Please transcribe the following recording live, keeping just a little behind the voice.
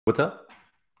What's up?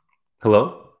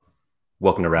 Hello.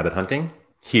 Welcome to Rabbit Hunting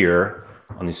here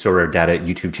on the SorareData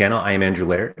YouTube channel. I am Andrew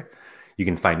Laird. You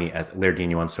can find me as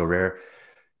Lairdinho on Sorare.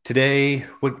 Today,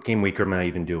 what game week am I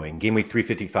even doing? Game week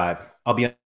 355. I'll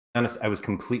be honest, I was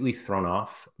completely thrown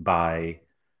off by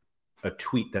a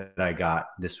tweet that I got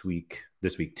this week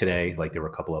today, like there were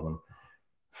a couple of them,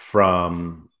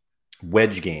 from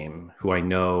Wedge Game, who I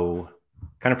know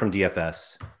kind of from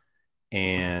DFS.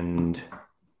 And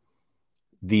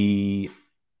it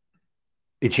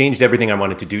changed everything I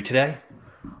wanted to do today,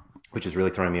 which is really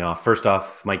throwing me off. First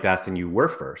off, Mike Baston, you were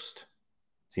first.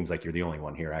 Seems like you're the only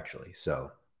one here, actually.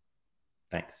 So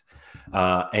thanks.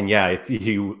 And yeah,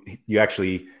 you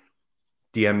actually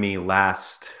DM'd me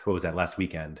last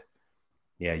weekend.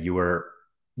 Yeah,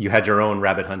 you had your own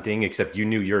rabbit hunting, except you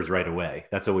knew yours right away.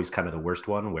 That's always kind of the worst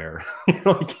one, where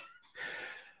like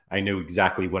I knew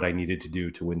exactly what I needed to do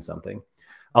to win something.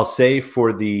 I'll say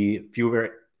for the fewer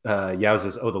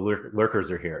Yowzes, oh, the lurkers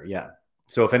are here. Yeah.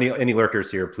 So if any lurkers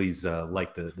here, please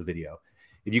like the video.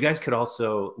 If you guys could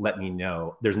also let me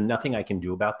know, there's nothing I can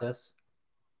do about this,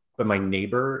 but my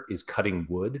neighbor is cutting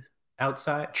wood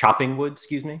outside, chopping wood,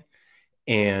 excuse me.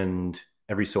 And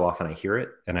every so often I hear it,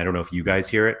 and I don't know if you guys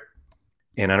hear it.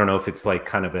 And I don't know if it's like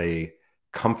kind of a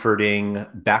comforting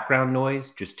background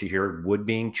noise just to hear wood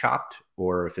being chopped,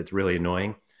 or if it's really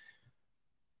annoying.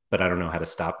 But I don't know how to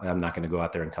stop. I'm not going to go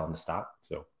out there and tell them to stop.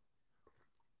 So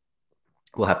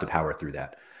we'll have to power through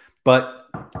that. But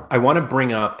I want to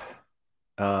bring up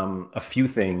a few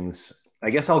things. I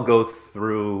guess I'll go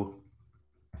through.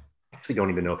 Actually, don't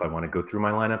even know if I want to go through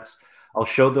my lineups. I'll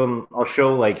show them. I'll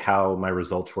show like how my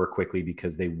results were quickly,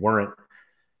 because they weren't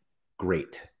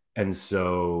great. And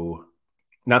so,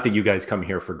 not that you guys come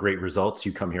here for great results.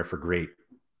 You come here for great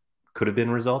could have been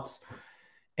results.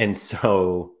 And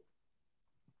so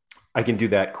I can do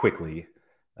that quickly,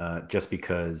 just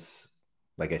because,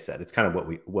 like I said, it's kind of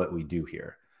what we do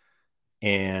here.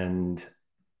 And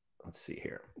let's see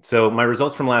here. So my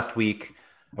results from last week,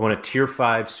 I won a tier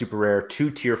 5 super rare,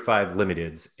 2 tier 5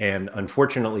 limiteds, and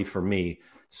unfortunately for me,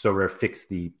 Sorare fixed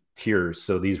the tiers,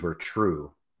 so these were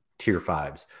true tier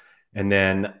 5s. And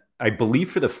then I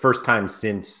believe for the first time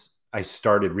since I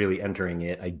started really entering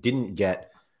it, I didn't get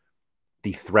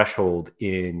the threshold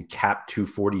in cap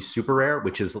 240 super rare,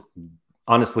 which is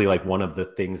honestly like one of the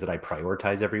things that I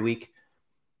prioritize every week.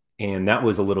 And that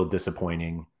was a little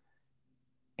disappointing.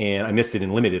 And I missed it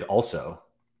in limited also.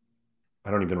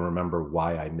 I don't even remember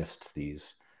why I missed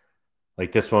these.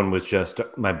 Like this one was just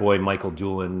my boy Michael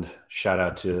Dooland. Shout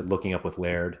out to Looking Up with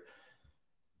Laird.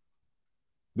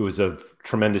 It was a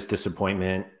tremendous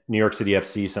disappointment. New York City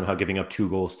FC somehow giving up 2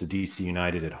 goals to DC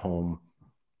United at home.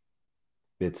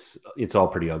 It's all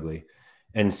pretty ugly.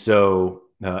 And so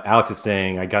Alex is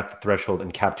saying, I got the threshold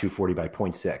in cap 240 by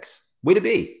 0.6. Way to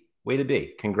be. Way to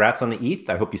be. Congrats on the ETH.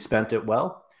 I hope you spent it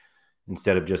well,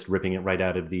 instead of just ripping it right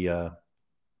out of the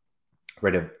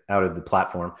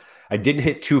platform. I did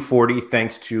hit 240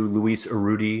 thanks to Luis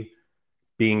Urruti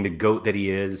being the GOAT that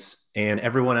he is, and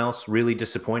everyone else really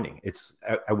disappointing.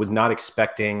 I was not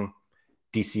expecting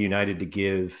DC United to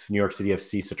give New York City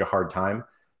FC such a hard time,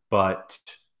 but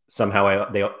somehow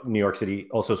New York City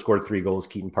also scored 3 goals.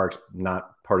 Keaton Park's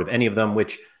not part of any of them,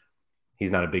 which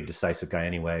he's not a big decisive guy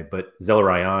anyway. But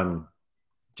Zelarayan,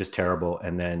 just terrible.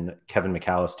 And then Kevin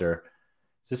McAllister,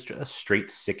 is this a straight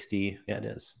 60? Yeah, it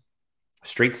is.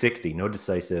 Straight 60, no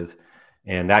decisive.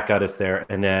 And that got us there.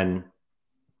 And then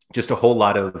just a whole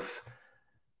lot of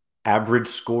average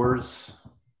scores.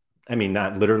 I mean,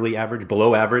 not literally average,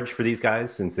 below average for these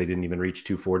guys, since they didn't even reach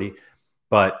 240.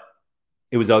 But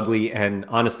it was ugly. And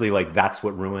honestly, like that's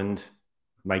what ruined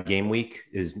my game week,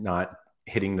 is not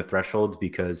hitting the thresholds,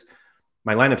 because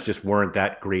my lineups just weren't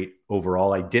that great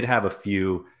overall. I did have a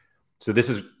few. So this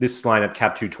lineup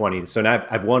cap 220. So now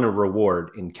I've won a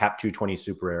reward in cap 220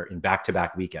 super rare in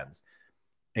back-to-back weekends.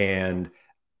 And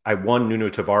I won Nuno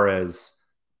Tavares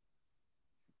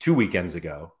 2 weekends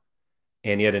ago,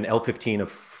 and he had an L15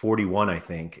 of 41, I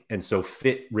think. And so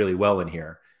fit really well in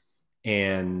here.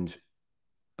 And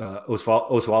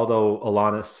Osvaldo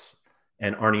Alanis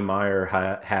and Arnie Meyer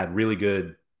had really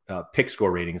good pick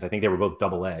score ratings. I think they were both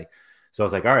AA. So I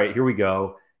was like, all right, here we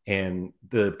go. And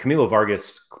the Camilo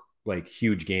Vargas, like,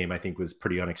 huge game, I think was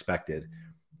pretty unexpected.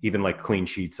 Even like clean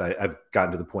sheets, I've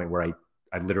gotten to the point where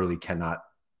I literally cannot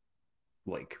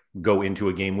like go into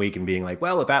a game week and being like,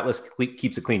 well, if Atlas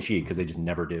keeps a clean sheet, because they just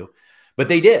never do. But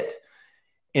they did.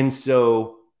 And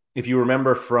so if you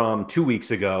remember from 2 weeks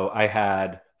ago, I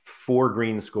had 4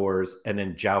 green scores, and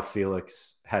then João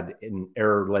Felix had an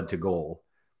error led to goal,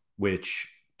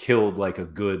 which killed like a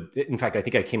good. In fact, I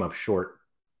think I came up short.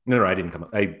 No, I didn't come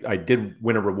up. I did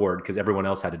win a reward because everyone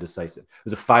else had a decisive. It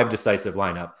was a 5 decisive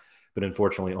lineup, but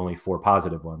unfortunately only 4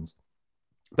 positive ones.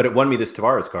 But it won me this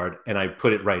Tavares card, and I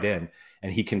put it right in.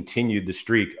 And he continued the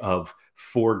streak of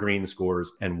 4 green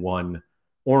scores and 1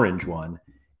 orange one.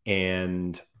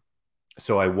 And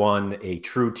so I won a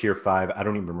true tier 5. I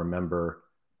don't even remember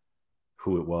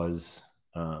who it was.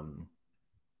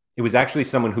 It was actually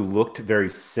someone who looked very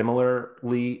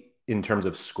similarly in terms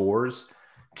of scores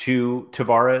to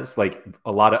Tavares, like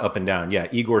a lot of up and down. Yeah,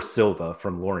 Igor Silva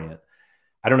from Lorient.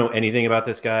 I don't know anything about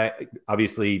this guy.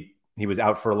 Obviously, he was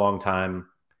out for a long time.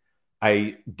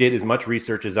 I did as much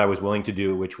research as I was willing to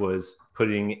do, which was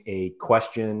putting a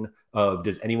question of,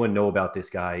 does anyone know about this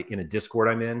guy, in a Discord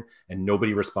I'm in, and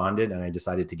nobody responded, and I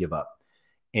decided to give up.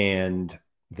 And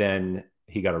then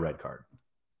he got a red card.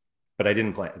 But I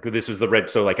didn't plan. This was the red.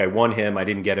 So like I won him. I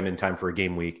didn't get him in time for a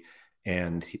game week.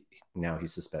 And now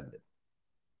he's suspended,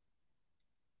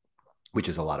 which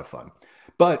is a lot of fun.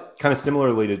 But kind of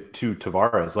similarly to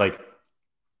Tavares, like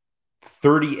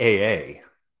 30 AA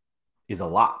is a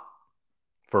lot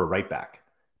for a right back.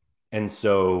 And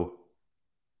so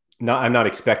I'm not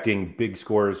expecting big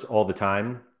scores all the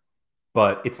time,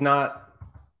 but it's not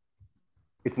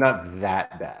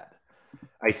that bad.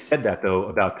 I said that though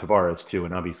about Tavares too,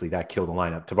 and obviously that killed the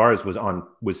lineup. Tavares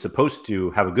was supposed to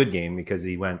have a good game because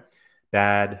he went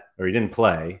bad, or he didn't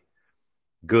play,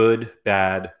 good,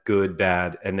 bad,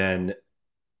 and then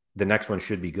the next one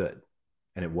should be good,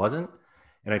 and it wasn't.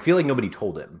 And I feel like nobody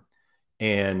told him,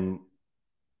 and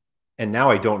now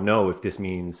I don't know if this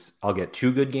means I'll get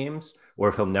 2 good games or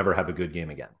if he'll never have a good game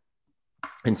again.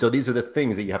 And so these are the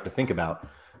things that you have to think about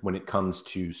when it comes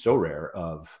to Sorare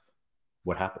of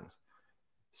what happens.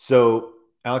 So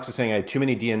Alex was saying I had too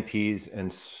many DNPs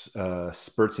and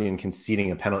Spurzian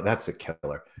conceding a penalty. That's a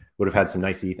killer. Would have had some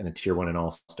nice ETH and a tier 1 and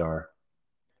all-star.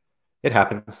 It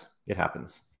happens. It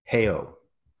happens. Hey-oh.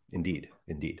 Indeed.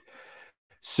 Indeed.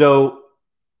 So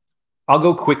I'll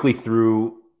go quickly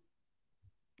through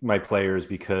my players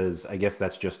because I guess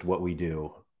that's just what we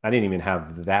do. I didn't even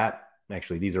have that.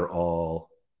 Actually,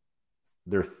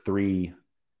 they're 3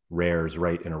 rares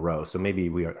right in a row. So maybe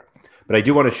we are. But I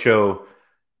do want to show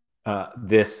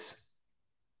this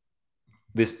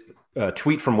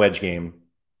tweet from Wedge Game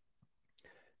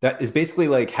that is basically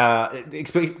like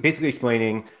basically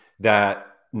explaining that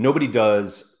nobody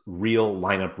does real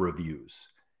lineup reviews,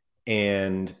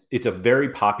 and it's a very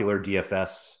popular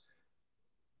DFS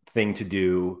thing to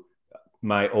do.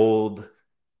 My old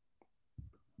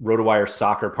RotoWire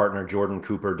soccer partner Jordan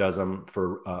Cooper does them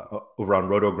for over on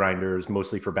Roto Grinders,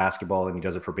 mostly for basketball, and he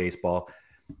does it for baseball.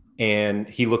 And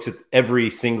he looks at every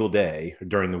single day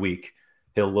during the week.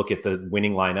 He'll look at the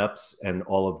winning lineups and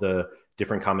all of the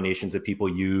different combinations that people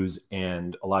use,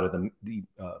 and a lot of the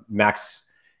max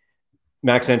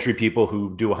entry people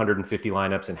who do 150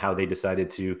 lineups and how they decided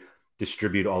to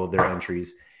distribute all of their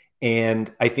entries.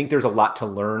 And I think there's a lot to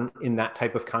learn in that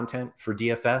type of content for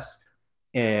DFS.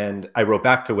 And I wrote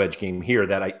back to Wedge Game here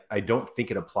that I don't think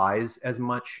it applies as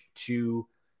much to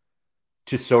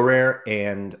Sorare,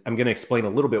 and I'm going to explain a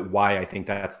little bit why I think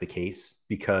that's the case,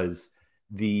 because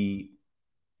maybe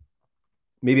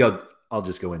I'll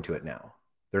just go into it now.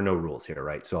 There are no rules here,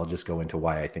 right? So I'll just go into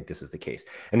why I think this is the case.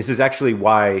 And this is actually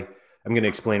why I'm going to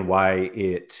explain why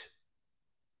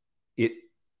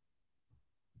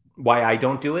why I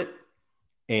don't do it,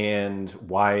 and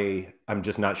why I'm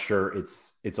just not sure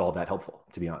it's all that helpful,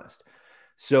 to be honest.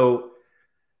 So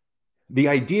the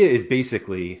idea is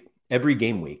basically every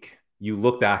game week, you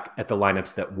look back at the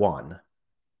lineups that won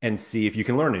and see if you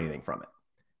can learn anything from it.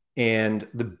 And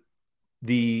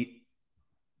the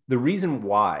reason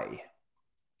why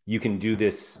you can do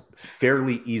this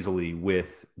fairly easily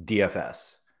with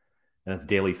DFS, and that's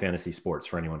daily fantasy sports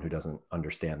for anyone who doesn't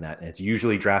understand that. And it's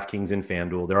usually DraftKings and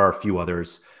FanDuel. There are a few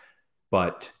others,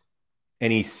 but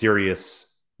any serious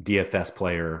DFS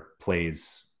player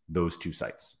plays those 2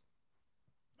 sites.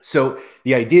 So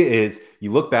the idea is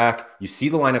you look back, you see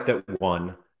the lineup that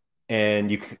won,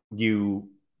 and you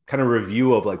kind of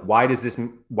review of like, why does this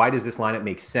lineup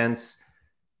make sense?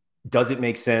 Does it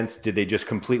make sense? Did they just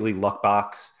completely luck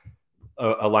box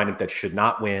a lineup that should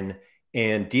not win?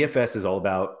 And DFS is all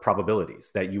about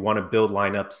probabilities, that you want to build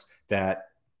lineups that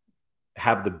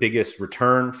have the biggest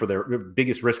return for their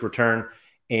biggest risk return.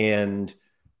 And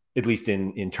at least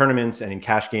in tournaments and in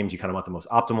cash games, you kind of want the most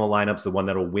optimal lineups, the one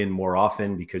that'll win more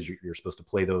often, because you're supposed to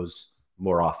play those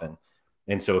more often.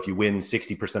 And so if you win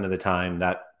 60% of the time,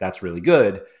 that's really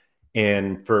good.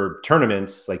 And for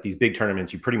tournaments, like these big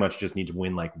tournaments, you pretty much just need to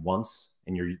win like once,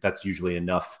 and that's usually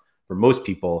enough for most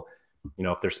people. You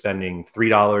know, if they're spending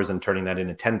 $3 and turning that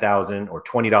into 10,000 or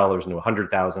 $20 into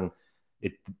 100,000,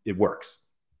 it works.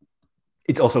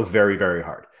 It's also very, very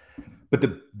hard. But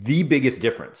the biggest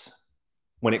difference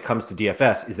when it comes to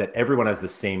DFS is that everyone has the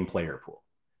same player pool.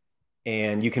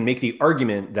 And you can make the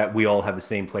argument that we all have the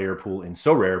same player pool in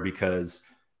Sorare because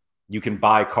you can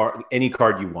buy any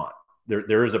card you want.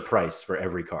 There is a price for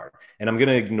every card. And I'm going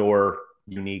to ignore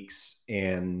uniques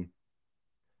and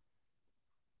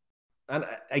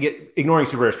I get ignoring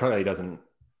super rares probably doesn't.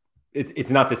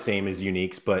 It's not the same as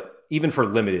uniques, but even for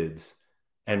limiteds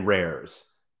and rares,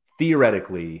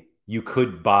 theoretically, you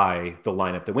could buy the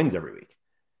lineup that wins every week.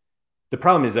 The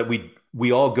problem is that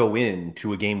we all go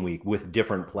into a game week with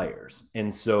different players,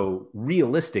 and so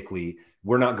realistically,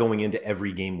 we're not going into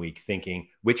every game week thinking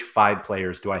which 5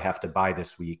 players do I have to buy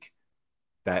this week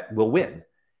that will win.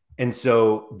 And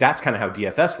so that's kind of how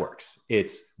DFS works.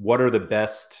 It's what are the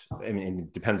best, I mean,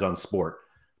 it depends on sport,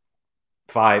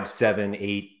 5, 7,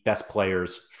 8 best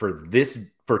players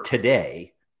for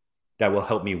today that will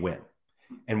help me win.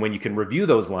 And when you can review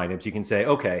those lineups, you can say,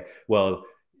 okay, well,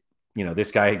 you know,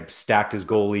 this guy stacked his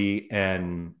goalie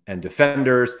and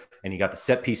defenders, and he got the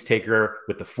set piece taker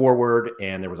with the forward,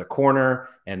 and there was a corner,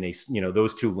 and they, you know,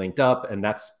 those two linked up, and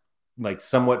that's like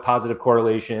somewhat positive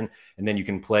correlation. And then you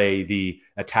can play the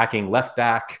attacking left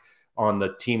back on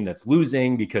the team that's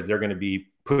losing because they're going to be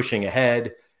pushing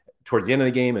ahead towards the end of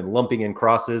the game and lumping in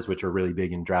crosses, which are really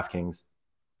big in DraftKings.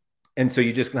 And so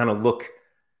you just kind of look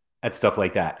at stuff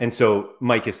like that. And so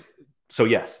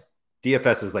yes,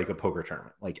 DFS is like a poker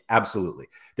tournament. Like, absolutely.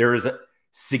 There is a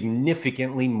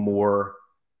significantly more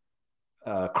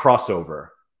crossover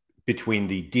between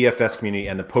the DFS community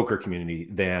and the poker community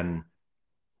than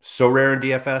Sorare and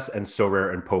DFS and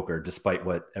Sorare and poker, despite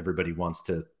what everybody wants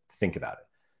to think about it.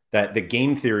 That the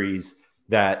game theories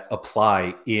that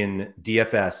apply in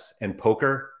DFS and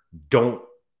poker don't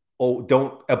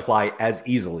apply as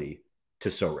easily to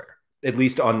Sorare, at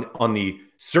least on the,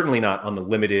 certainly not on the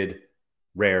limited,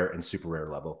 rare, and super rare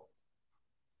level.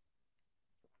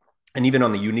 And even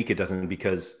on the unique, it doesn't,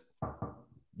 because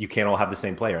you can't all have the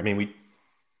same player. I mean,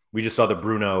 we just saw the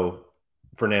Bruno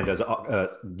Fernandez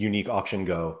unique auction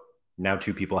go. Now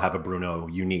 2 people have a Bruno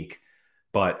unique,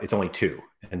 but it's only 2.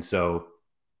 And so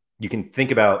you can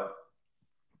think about,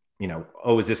 you know,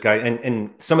 oh, is this guy,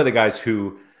 and some of the guys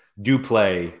who do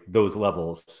play those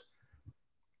levels,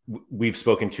 we've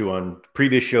spoken to on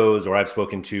previous shows, or I've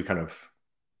spoken to kind of,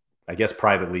 I guess,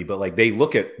 privately, but like they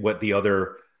look at what the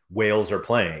other whales are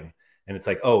playing, and it's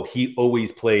like, oh, he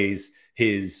always plays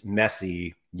his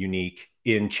Messi unique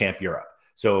in Champ Europe.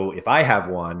 So if I have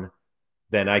one,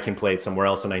 then I can play it somewhere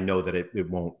else, and I know that it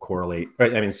won't correlate.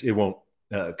 Right? I mean, it won't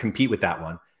compete with that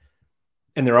one.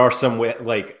 And there are some way,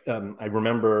 like I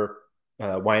remember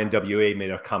YNWA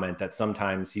made a comment that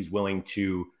sometimes he's willing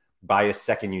to buy a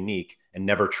second unique and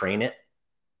never train it.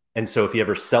 And so if he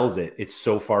ever sells it, it's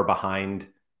so far behind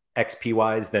XP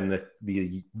wise than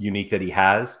the unique that he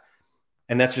has.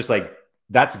 And that's just like,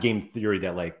 that's game theory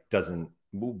that like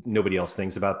nobody else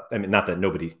thinks about. I mean, not that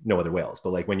no other whales,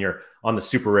 but like when you're on the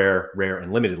super rare, rare,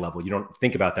 and limited level, you don't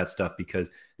think about that stuff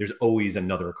because there's always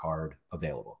another card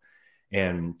available.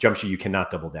 And Jumpshoot, you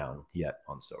cannot double down yet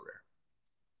on Sorare.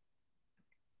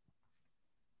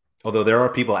 Although there are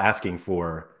people asking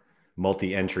for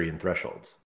multi-entry and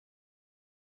thresholds.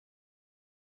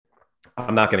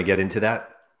 I'm not going to get into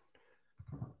that.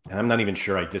 And I'm not even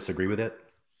sure I disagree with it,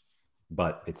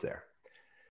 but it's there.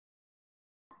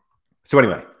 So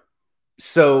anyway,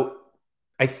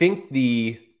 I think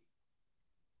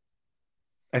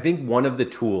one of the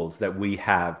tools that we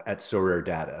have at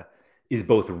SorareData is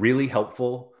both really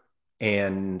helpful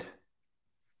and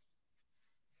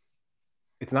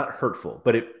it's not hurtful,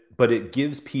 but it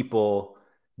gives people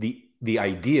the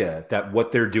idea that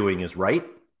what they're doing is right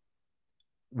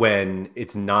when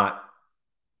it's not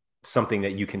something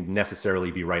that you can necessarily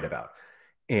be right about.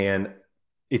 And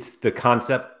it's the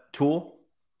concept tool,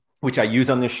 which I use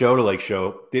on this show to like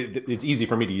show it's easy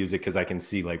for me to use it because I can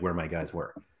see like where my guys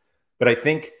were. But I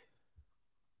think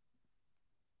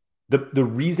the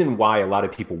reason why a lot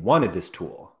of people wanted this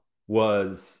tool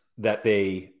was that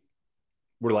they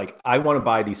were like, I want to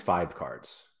buy these 5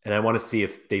 cards and I want to see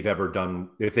if they've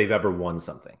ever won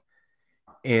something.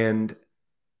 And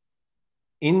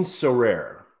in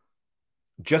Sorare,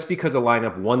 just because a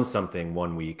lineup won something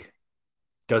one week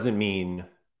doesn't mean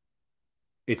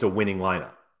it's a winning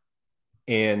lineup.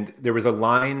 And there was a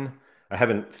line, I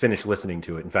haven't finished listening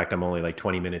to it. In fact, I'm only like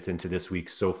 20 minutes into this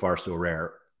week's So Far So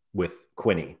Rare with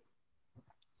Quinny.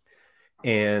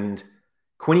 And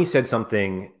Quinny said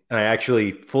something, and I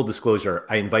actually, full disclosure,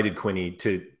 I invited Quinny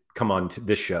to come on to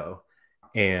this show.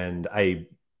 And I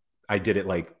did it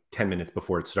like 10 minutes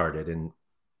before it started. And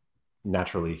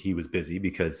naturally he was busy,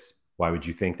 because why would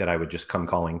you think that I would just come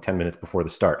calling 10 minutes before the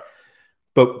start?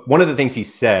 But one of the things he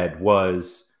said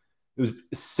was, it was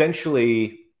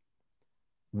essentially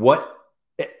what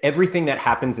everything that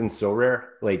happens in Sorare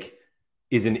like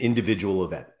is an individual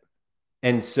event.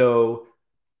 And so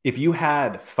if you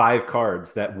had 5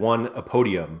 cards that won a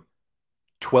podium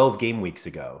 12 game weeks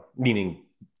ago, meaning,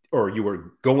 or you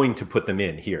were going to put them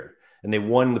in here, and they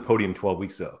won the podium 12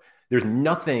 weeks ago, there's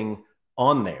nothing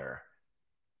on there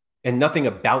and nothing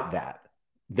about that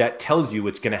that tells you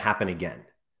it's going to happen again.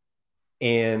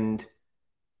 And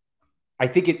I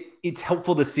think it's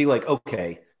helpful to see like,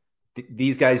 okay,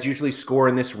 these guys usually score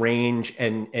in this range.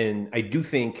 And I do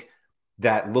think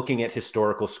that looking at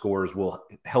historical scores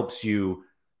helps you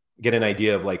get an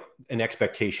idea of like an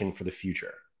expectation for the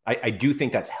future. I do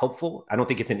think that's helpful. I don't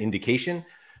think it's an indication,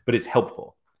 but it's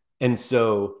helpful. And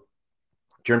so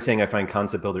Jerem's saying, I find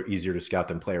Concept Builder easier to scout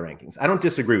than player rankings. I don't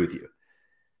disagree with you.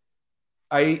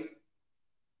 I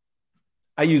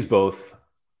use both,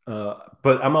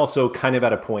 but I'm also kind of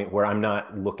at a point where I'm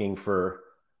not looking for,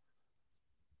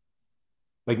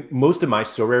 like, most of my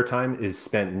Sorare time is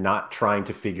spent not trying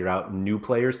to figure out new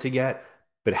players to get,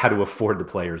 but how to afford the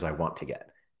players I want to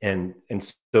get. And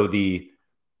so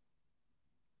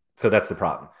that's the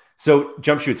problem. So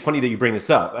Jump Shoot, it's funny that you bring this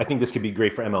up. I think this could be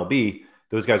great for MLB.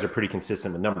 Those guys are pretty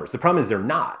consistent with numbers. The problem is they're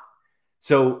not.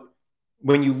 So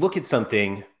when you look at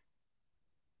something,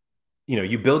 you know,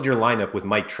 you build your lineup with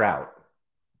Mike Trout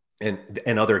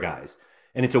and other guys,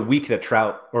 and it's a week that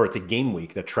Trout, or it's a game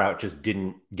week that Trout just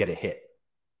didn't get a hit,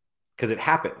 because it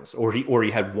happens, or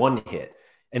he had 1 hit,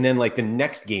 and then like the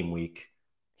next game week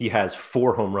he has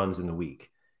 4 home runs in the week.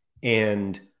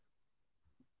 And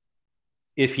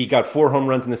if he got 4 home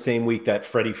runs in the same week that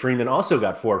Freddie Freeman also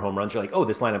got 4 home runs, you're like, oh,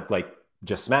 this lineup like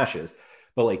just smashes.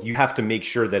 But like, you have to make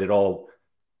sure that it all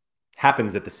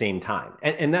happens at the same time.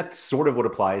 And that's sort of what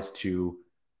applies to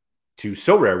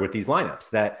Sorare with these lineups,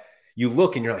 that you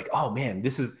look and you're like, oh man,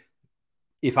 this is,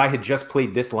 if I had just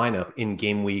played this lineup in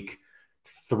game week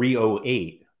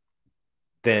 308,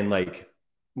 then like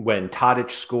when Tadic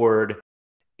scored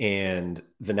and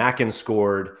Vanaken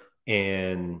scored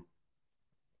and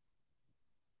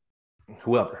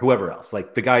whoever else,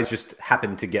 like the guys just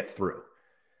happened to get through.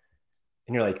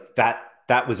 And you're like,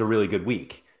 that was a really good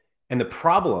week. And the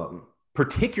problem,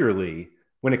 particularly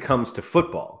when it comes to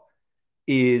football,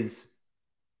 is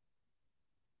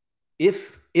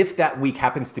if that week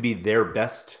happens to be their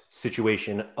best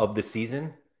situation of the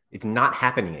season, it's not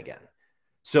happening again.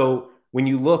 So when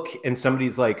you look and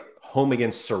somebody's like home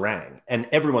against Sarang, and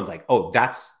everyone's like, oh,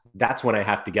 that's when I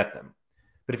have to get them.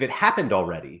 But if it happened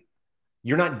already,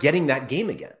 you're not getting that game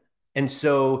again. And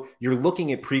so you're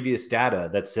looking at previous data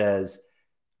that says,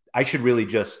 I should really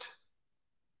just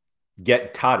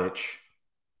get Tadic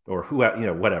or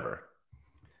whatever.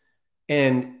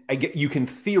 And you can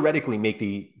theoretically make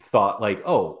the thought like,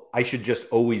 oh, I should just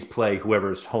always play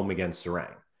whoever's home against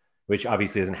Sarang, which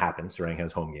obviously doesn't happen. Sarang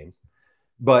has home games.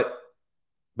 But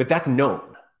that's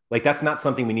known. Like, that's not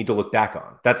something we need to look back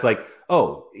on. That's like,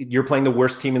 oh, you're playing the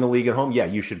worst team in the league at home. Yeah,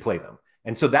 you should play them.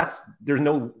 And so there's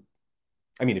no,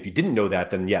 I mean, if you didn't know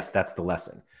that, then yes, that's the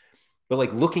lesson. But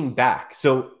like looking back,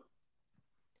 so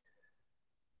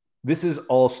this is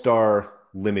All-Star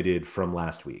Limited from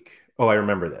last week. Oh, I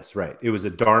remember this, right. It was a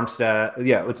Darmstadt.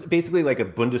 Yeah, it's basically like a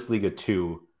Bundesliga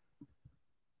 2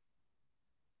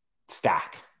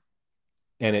 stack.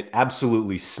 And it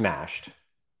absolutely smashed.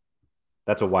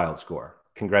 That's a wild score.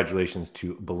 Congratulations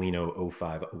to Bellino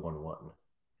 0511.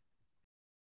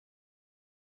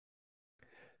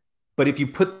 But if you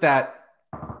put that,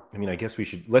 I mean, I guess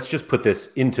let's just put this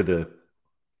into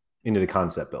the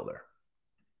concept builder.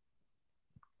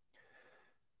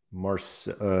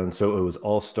 So it was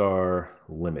All-Star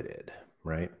Limited,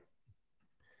 right?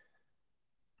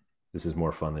 This is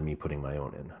more fun than me putting my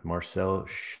own in. Marcel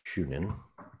Schunen.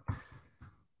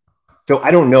 So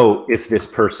I don't know if this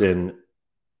person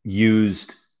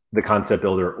used the concept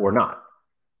builder or not,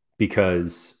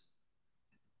 because,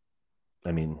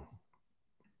 I mean,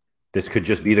 this could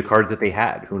just be the card that they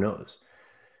had. Who knows?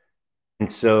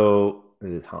 And so,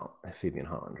 Fabian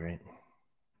Holland, right?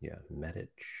 Yeah, Medic.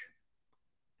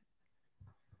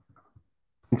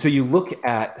 And so you look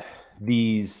at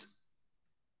these,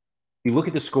 you look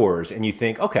at the scores and you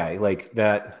think, okay, like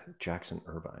that Jackson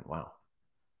Irvine, wow.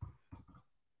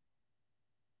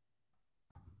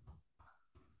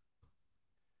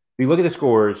 You look at the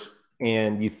scores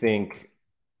and you think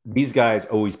these guys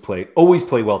always play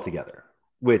well together,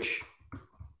 which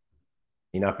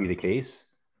may not be the case.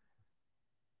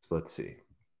 So let's see.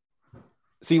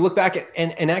 So you look back at,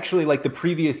 and actually like the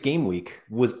previous game week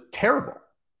was terrible.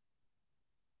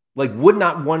 Like, would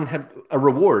not one have a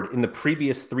reward in the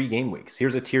previous 3 game weeks?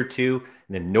 Here's a tier 2,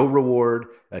 and then no reward,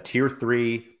 a tier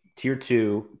 3, tier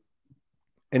 2.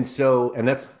 And so, and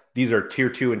these are tier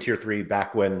 2 and tier 3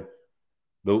 back when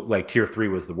like tier 3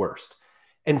 was the worst.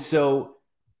 And so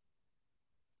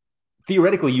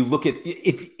theoretically, you look at,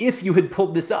 if you had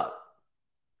pulled this up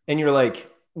and you're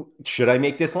like, should I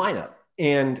make this lineup?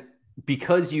 And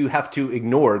because you have to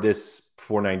ignore this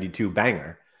 492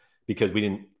 banger because we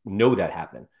didn't know that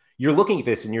happened, you're looking at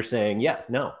this and you're saying, yeah,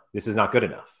 no, this is not good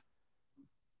enough.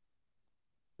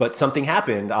 But something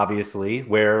happened, obviously,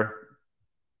 where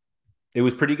it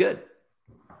was pretty good.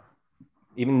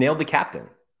 Even nailed the captain.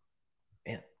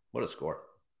 Man, what a score.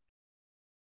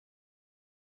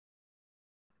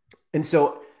 And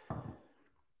so,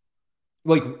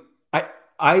 like,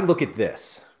 I look at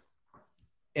this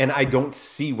and I don't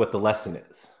see what the lesson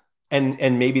is.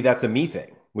 And maybe that's a me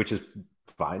thing, which is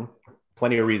fine.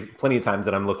 Plenty of times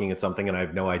that I'm looking at something and I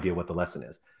have no idea what the lesson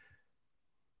is.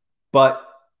 But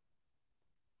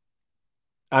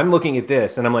I'm looking at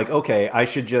this and I'm like, okay, I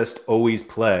should just always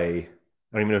play.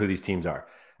 I don't even know who these teams are.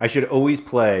 I should always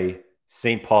play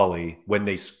St. Pauli when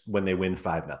they win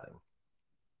 5-0,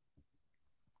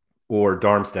 or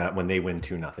Darmstadt when they win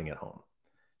 2-0 at home.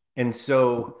 And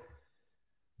so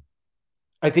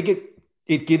I think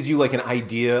it gives you like an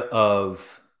idea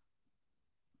of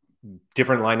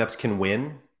different lineups can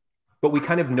win, but we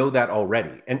kind of know that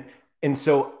already. And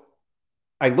so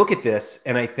I look at this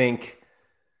and I think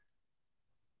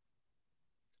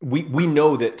we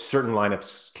know that certain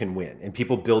lineups can win, and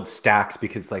people build stacks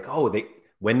because like, oh,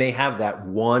 when they have that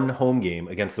one home game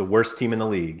against the worst team in the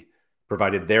league,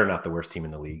 provided they're not the worst team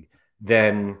in the league,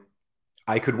 then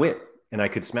I could win and I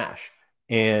could smash.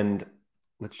 And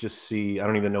let's just see. I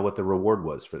don't even know what the reward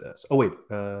was for this. Oh, wait.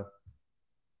 I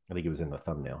think it was in the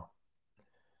thumbnail.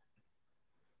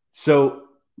 So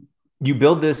you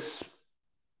build this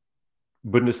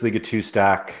Bundesliga 2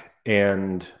 stack,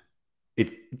 and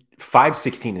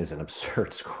 516 is an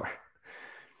absurd score.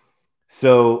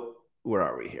 So where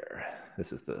are we here?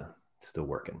 This is still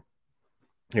working.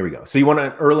 Here we go. So you want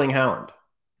an Erling Haaland,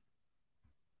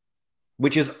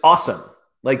 which is awesome.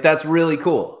 Like, that's really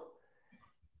cool.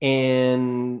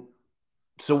 And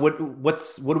so what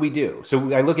do we do?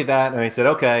 So I look at that and I said,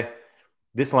 okay,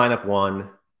 this lineup won.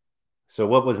 So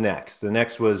what was next? The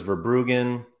next was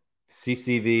Verbruggen,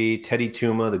 CCV, Teddy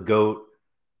Tuma, the GOAT,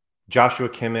 Joshua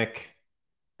Kimmich,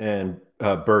 and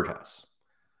Berghaus.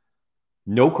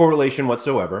 No correlation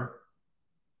whatsoever.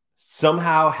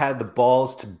 Somehow had the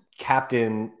balls to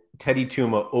captain Teddy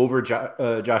Tuma over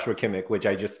Joshua Kimmich, which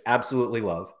I just absolutely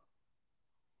love.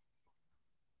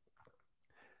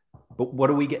 But what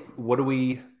do we get? What are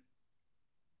we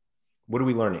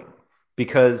learning?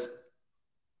 Because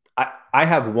I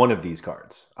have one of these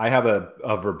cards. I have a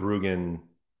Verbruggen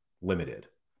limited.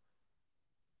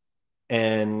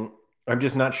 And I'm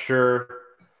just not sure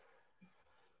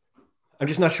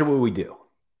what we do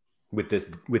with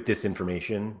this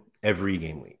information every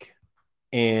game week.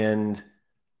 And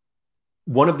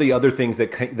one of the other things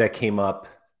that came up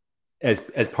as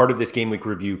part of this game week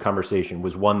review conversation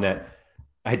was one that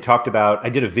I had talked about. I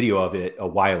did a video of it a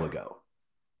while ago,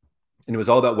 and it was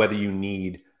all about whether you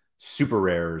need super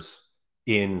rares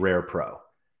in Rare Pro.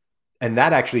 And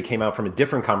that actually came out from a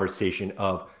different conversation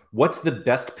of what's the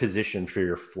best position for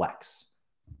your flex.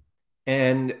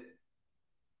 And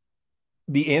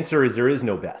the answer is there is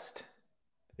no best.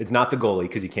 It's not the goalie,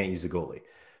 because you can't use the goalie.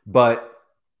 But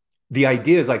the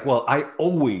idea is like, well, I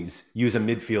always use a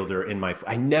midfielder in my,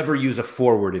 I never use a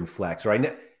forward in flex, or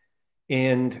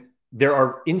and there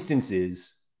are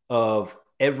instances of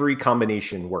every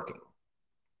combination working.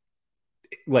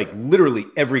 Like literally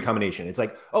every combination. It's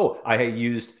like, oh, I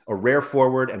used a rare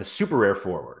forward and a super rare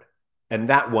forward, and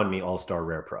that won me All-Star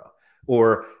Rare Pro.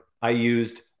 Or I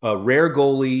used a rare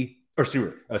goalie, or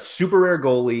a super rare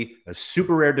goalie, a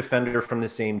super rare defender from the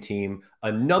same team,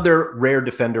 another rare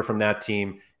defender from that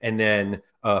team, and then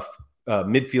a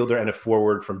midfielder and a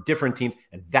forward from different teams,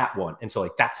 and that one. And so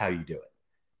like, that's how you do it.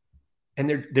 And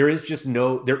there is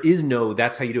no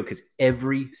that's how you do it, because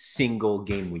every single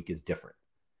game week is different.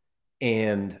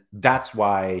 And that's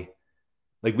why,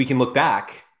 like, we can look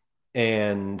back,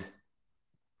 and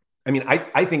I mean,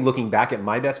 I think looking back at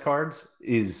my best cards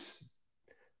is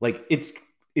like,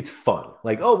 it's fun.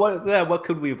 Like, oh, what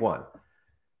could we have won?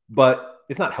 But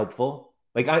it's not helpful.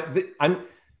 Like I'm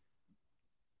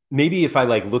maybe if I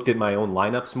like looked at my own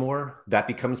lineups more, that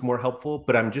becomes more helpful,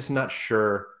 but I'm just not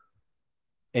sure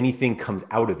anything comes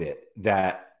out of it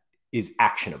that is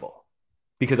actionable.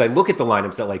 because I look at the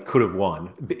lineups that like could have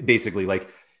won, basically, like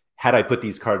had I put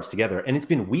these cards together, and it's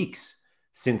been weeks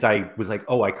since I was like,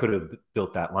 oh, I could have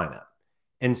built that lineup.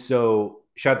 And so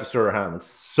shout out to Sorare Highlands.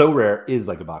 Sorare is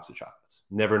like a box of chocolates.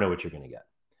 Never know what you're going to get.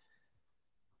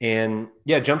 And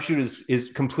yeah, Jumpshoot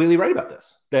is completely right about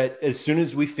this, that as soon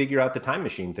as we figure out the time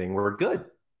machine thing, we're good.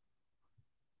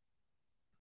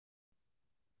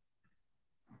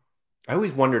 I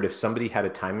always wondered if somebody had a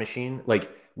time machine, like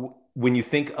when you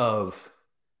think of,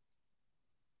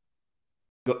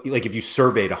 like if you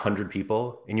surveyed 100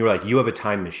 people and you were like, you have a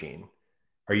time machine,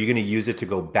 are you going to use it to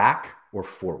go back or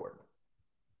forward?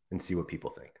 And see what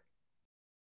people think.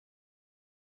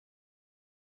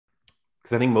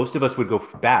 Because I think most of us would go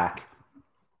back,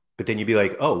 but then you'd be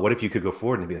like, oh, what if you could go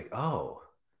forward? And be like, oh,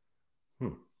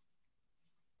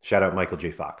 Shout out Michael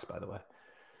J. Fox, by the way.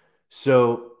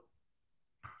 So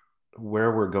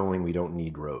where we're going, we don't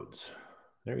need roads.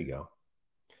 There you go.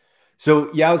 So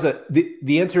Yowza,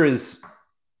 the answer is,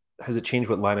 has it changed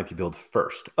what lineup you build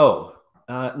first? Oh,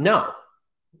 no.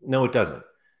 No, it doesn't.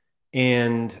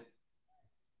 And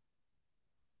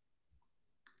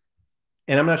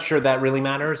I'm not sure that really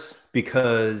matters,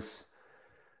 because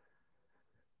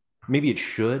maybe it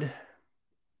should.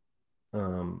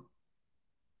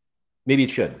 Maybe it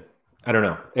should. I don't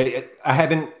know. I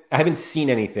haven't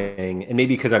seen anything, and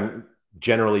maybe because I'm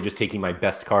generally just taking my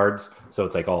best cards, so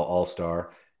it's like all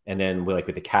star, and then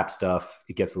with the cap stuff,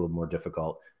 it gets a little more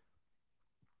difficult.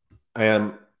 I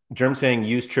am Germ saying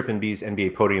use Trip and B's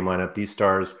NBA podium lineup. These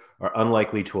stars are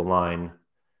unlikely to align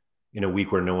in a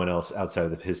week where no one else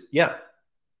outside of his. Yeah,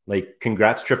 like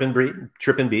congrats Trip and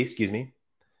B, excuse me.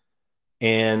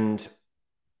 And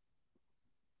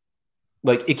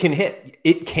like it can hit,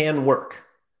 it can work.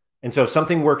 And so if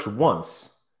something works once,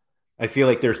 I feel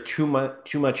like there's too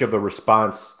much of a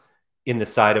response in the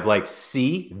side of like,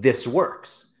 see, this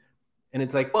works. And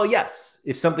it's like, well, yes,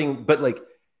 if something, but like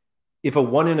if a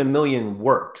 1 in a million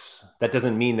works, that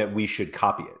doesn't mean that we should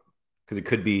copy it, because it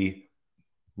could be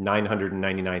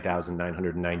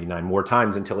 999,999 more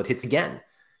times until it hits again.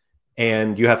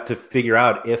 And you have to figure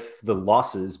out if the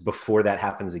losses before that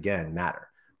happens again matter,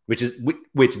 which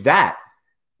that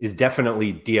is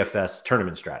definitely DFS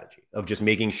tournament strategy of just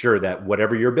making sure that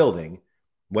whatever you're building,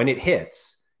 when it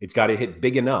hits, it's got to hit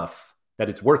big enough that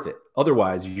it's worth it.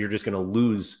 Otherwise, you're just going to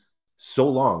lose so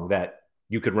long that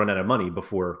you could run out of money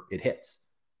before it hits.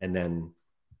 And then,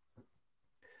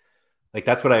 like,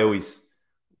 that's what I always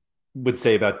would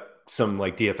say about some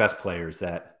like DFS players,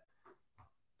 that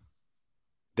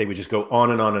they would just go on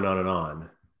and on and on and on,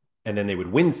 and then they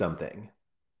would win something.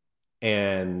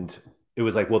 And it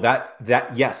was like, well,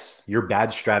 that yes, your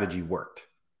bad strategy worked.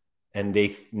 And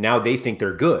now they think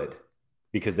they're good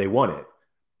because they won it.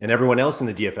 And everyone else in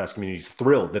the DFS community is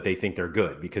thrilled that they think they're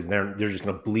good, because they're just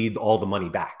going to bleed all the money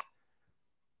back.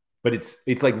 But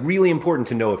it's like really important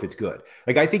to know if it's good.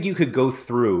 Like, I think you could go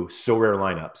through Sorare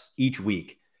lineups each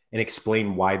week and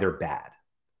explain why they're bad.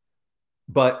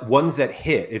 But ones that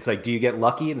hit, it's like, do you get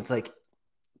lucky? And it's like,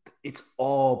 it's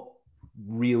all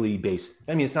really based.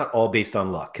 I mean, it's not all based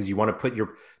on luck, because you want to put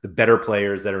the better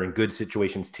players that are in good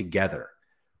situations together.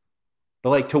 But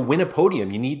like, to win a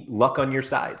podium, you need luck on your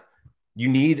side. You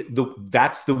need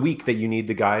that's the week that you need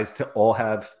the guys to all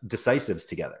have decisives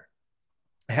together.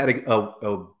 I had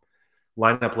a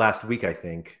lineup last week, I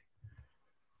think,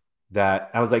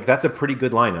 that I was like, that's a pretty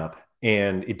good lineup.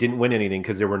 And it didn't win anything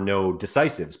because there were no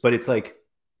decisives. But it's like,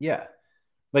 yeah,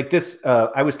 like this,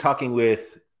 I was talking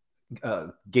with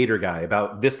Gator Guy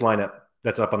about this lineup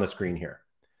that's up on the screen here.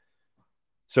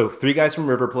 So 3 guys from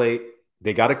River Plate,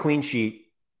 they got a clean sheet.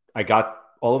 I got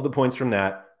all of the points from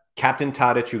that. Captain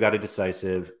Tadic, who got a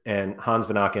decisive, and Hans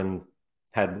Van Aken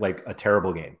had like a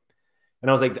terrible game.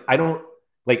 And I was like,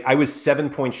 I was 7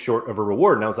 points short of a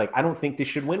reward. And I was like, I don't think this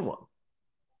should win one.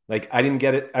 Like, I didn't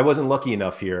get it. I wasn't lucky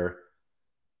enough here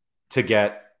to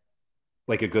get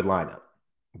like a good lineup.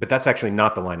 But that's actually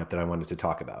not the lineup that I wanted to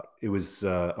talk about. It was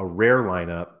a rare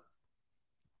lineup.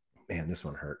 Man, this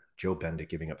one hurt. Joe Bendick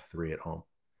giving up 3 at home.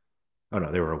 Oh,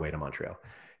 no, they were away to Montreal.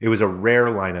 It was a rare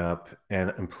lineup,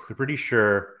 and I'm pretty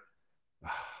sure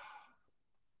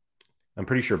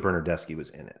Bernardeschi was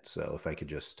in it. So if I could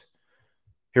just,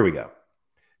 here we go.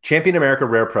 Champion America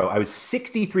Rare Pro. I was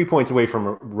 63 points away from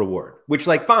a reward, which,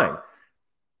 like, fine.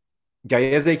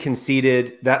 Gaeze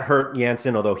conceded. That hurt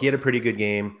Jansen, although he had a pretty good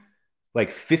game. Like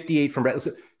 58 from Brett.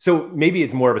 So maybe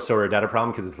it's more of a SorareData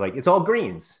problem, because it's like, it's all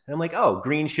greens. And I'm like, oh,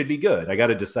 green should be good. I got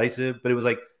a decisive, but it was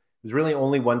really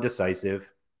only one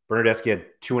decisive. Bernardeschi had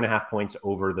 2.5 points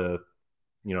over the,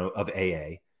 of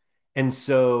AA. And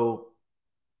so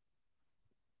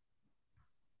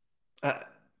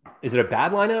is it a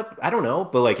bad lineup? I don't know,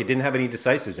 but like it didn't have any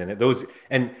decisives in it. Those,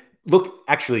 and look,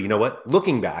 actually, you know what?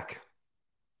 Looking back,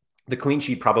 the clean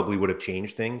sheet probably would have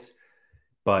changed things,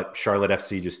 but Charlotte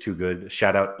FC just too good.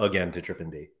 Shout out again to Trip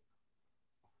and B.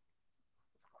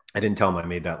 I didn't tell him I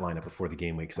made that lineup before the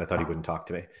game week because I thought he wouldn't talk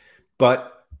to me.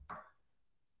 But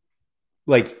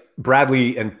like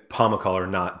Bradley and Pomacall are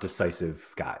not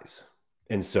decisive guys.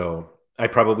 And so I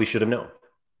probably should have known.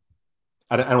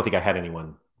 I don't think I had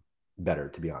anyone better,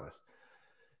 to be honest.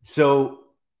 So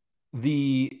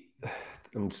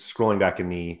I'm scrolling back in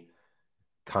the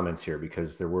comments here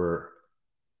because there were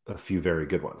a few very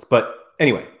good ones. But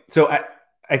anyway, so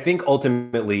I think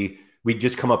ultimately we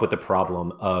just come up with the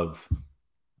problem of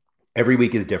every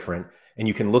week is different. And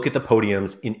you can look at the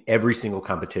podiums in every single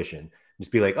competition and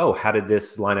just be like, oh, how did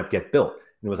this lineup get built?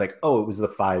 And it was like, oh, it was the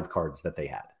 5 cards that they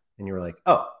had. And you were like,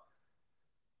 oh,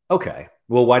 okay.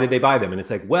 Well, why did they buy them? And it's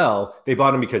like, well, they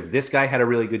bought them because this guy had a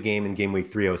really good game in game week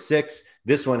 306.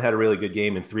 This one had a really good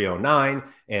game in 309.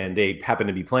 And they happen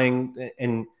to be playing.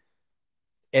 And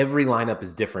every lineup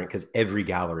is different because every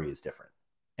gallery is different.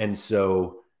 And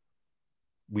so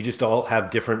we just all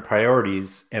have different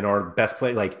priorities, and our best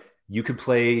play, like you could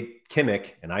play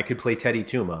Kimmich and I could play Teddy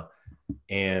Tuma.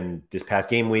 And this past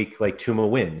game week, like Tuma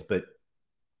wins, but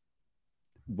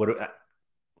I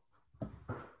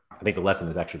think the lesson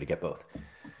is actually to get both.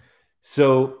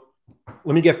 So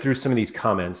let me get through some of these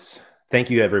comments. Thank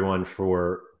you everyone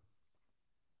for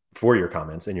your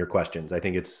comments and your questions. I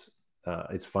think it's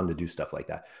fun to do stuff like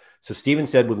that. So Steven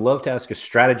said, would love to ask a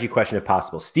strategy question if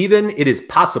possible. Steven, it is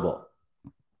possible.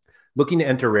 Looking to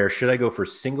enter rare, should I go for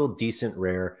single decent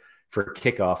rare for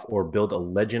kickoff or build a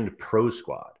legend pro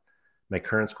squad? My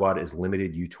current squad is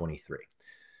limited U23.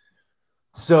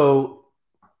 So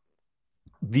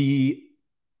the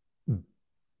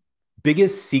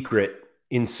biggest secret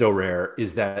in Sorare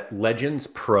is that Legends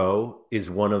Pro is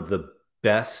one of the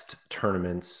best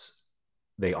tournaments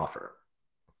they offer.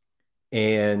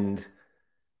 And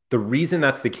the reason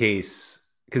that's the case,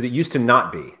 because it used to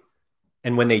not be.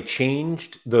 And when they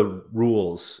changed the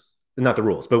rules, not the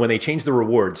rules, but when they changed the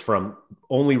rewards from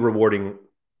only rewarding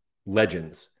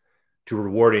legends to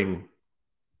rewarding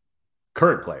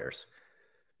current players,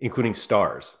 including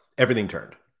stars, everything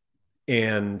turned.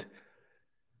 And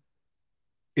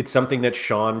it's something that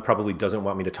Sean probably doesn't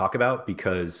want me to talk about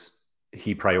because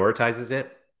he prioritizes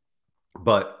it.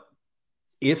 But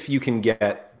if you can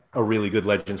get a really good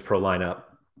Legends Pro lineup,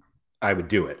 I would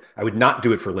do it. I would not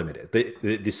do it for limited.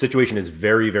 The situation is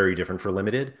very, very different for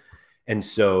limited. And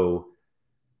so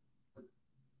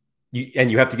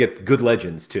you have to get good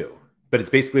legends too. But it's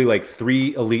basically like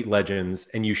 3 elite legends,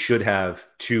 and you should have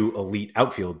 2 elite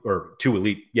outfield, or 2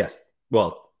 elite, yes.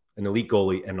 Well, an elite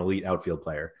goalie and an elite outfield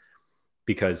player,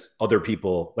 because other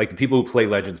people, like the people who play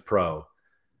Legends Pro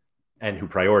and who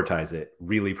prioritize it,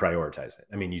 really prioritize it.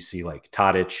 I mean, you see like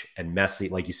Tadic and Messi,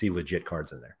 like you see legit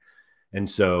cards in there. And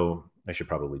so I should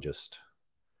probably just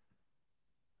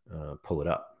pull it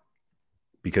up,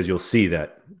 because you'll see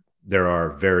that there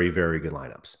are very, very good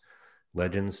lineups.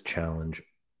 Legends Challenge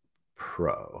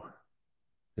Pro.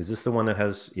 Is this the one that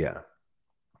has, yeah.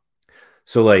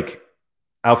 So like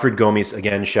Alfred Gomes,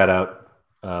 again, shout out,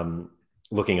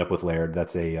 looking up with Laird.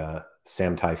 That's a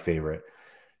Sam Tai favorite.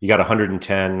 You got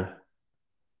 110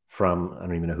 from, I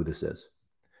don't even know who this is.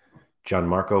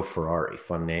 Gianmarco Ferrari,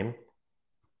 fun name.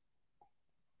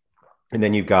 And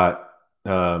then you've got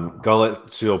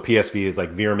Gullet. So PSV is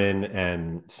like Veerman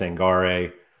and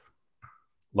Sangare.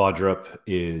 Laudrup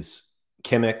is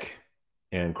Kimmich,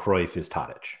 and Cruyff is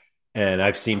Tadic. And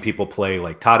I've seen people play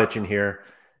like Tadic in here,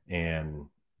 and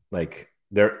like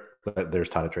there's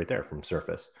Tadic right there from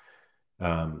Surface.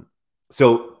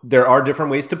 So there are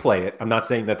different ways to play it. I'm not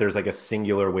saying that there's like a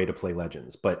singular way to play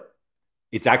Legends, but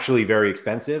it's actually very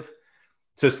expensive.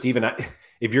 So Steven,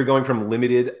 if you're going from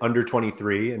limited under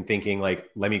 23 and thinking like,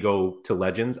 let me go to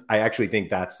Legends, I actually think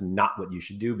that's not what you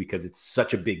should do, because it's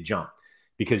such a big jump,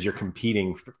 because you're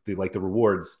competing for, like the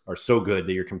rewards are so good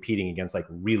that you're competing against like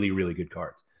really, really good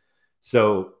cards.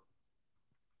 So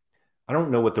I don't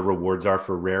know what the rewards are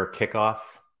for rare kickoff,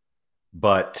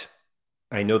 but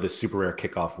I know the super rare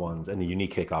kickoff ones and the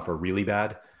unique kickoff are really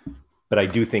bad, but I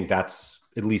do think that's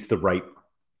at least the right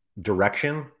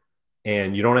direction.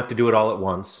 And you don't have to do it all at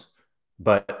once,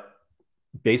 but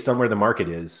based on where the market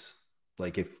is,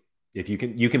 like if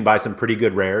you can buy some pretty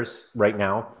good rares right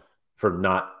now for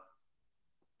not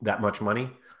that much money.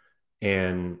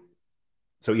 And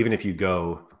so even if you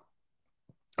go,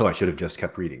 oh, I should have just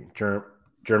kept reading.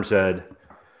 Germ said,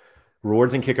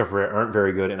 rewards and kickoff rare aren't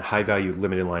very good, and high value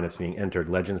limited lineups being entered.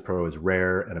 Legends Pro is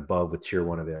rare and above with tier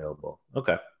 1 available.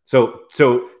 Okay. So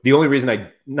the only reason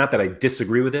not that I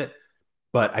disagree with it,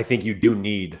 but I think you do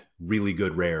need really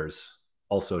good rares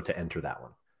also to enter that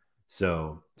one.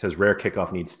 So it says rare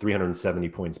kickoff needs 370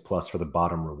 points plus for the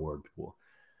bottom reward pool.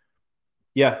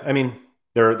 Yeah, I mean,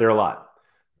 they're a lot.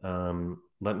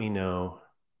 Let me know.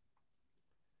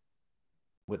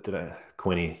 What did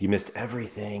Quinny, you missed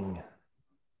everything.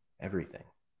 Everything.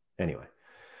 Anyway,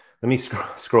 let me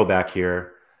scroll back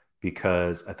here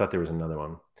because I thought there was another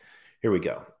one. Here we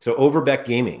go. So Overbeck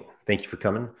Gaming, thank you for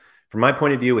coming. From my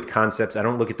point of view with concepts, I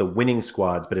don't look at the winning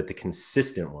squads, but at the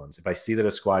consistent ones. If I see that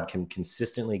a squad can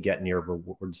consistently get near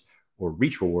rewards or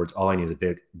reach rewards, all I need is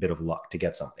a bit of luck to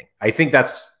get something. I think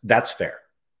that's fair.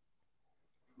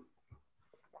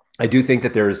 I do think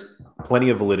that there's plenty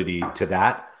of validity to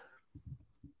that.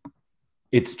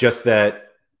 It's just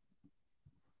that,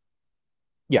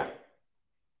 yeah,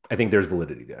 I think there's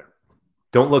validity there.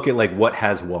 Don't look at like what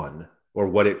has won or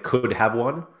what it could have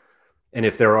won. And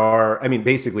if there are, I mean,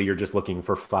 basically you're just looking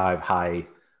for 5 high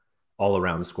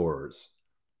all-around scorers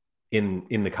in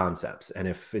the concepts. And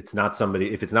if it's not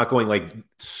going like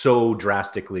so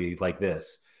drastically like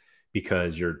this,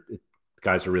 because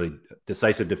guys are really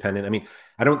decisive dependent. I mean,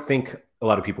 I don't think a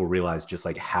lot of people realize just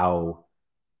like how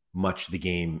much the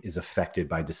game is affected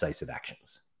by decisive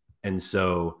actions. And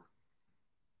so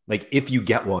like if you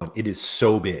get one, it is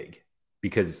so big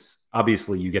because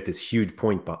obviously you get this huge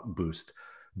point boost,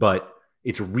 but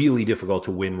it's really difficult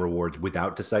to win rewards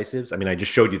without decisives. I mean, I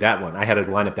just showed you that one. I had a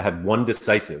lineup that had 1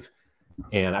 decisive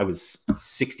and I was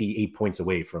 68 points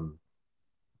away from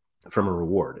a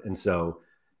reward. And so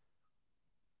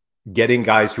getting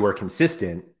guys who are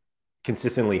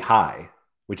consistently high,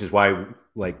 which is why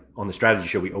like on the strategy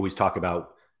show, we always talk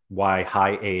about why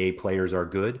high AA players are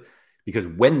good, because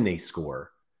when they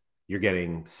score, you're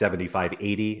getting 75,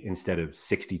 80 instead of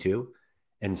 62.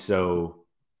 And so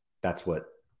that's why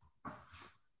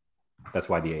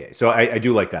the AA. So I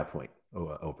do like that point,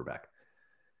 Overback.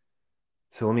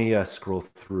 So let me scroll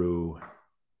through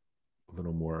a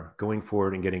little more. Going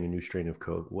forward and getting a new strain of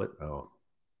code. What? Oh,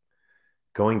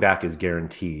 going back is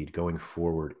guaranteed. Going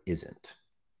forward isn't.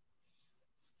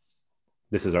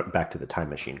 This is back to the time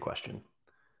machine question.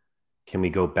 Can we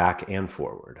go back and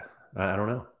forward? I don't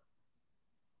know.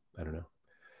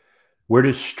 Where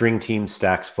does string team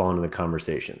stacks fall into the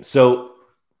conversation? So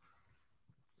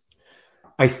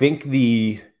I think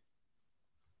the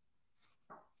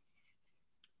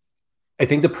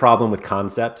problem with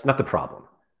concepts, not the problem,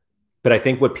 but I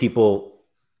think the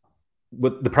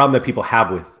problem that people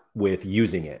have with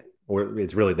using it, or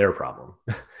it's really their problem,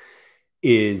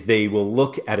 is they will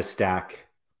look at a stack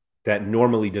that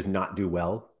normally does not do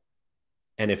well.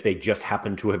 And if they just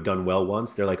happen to have done well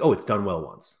once, they're like, oh, it's done well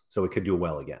once, so it could do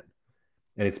well again.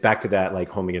 And it's back to that like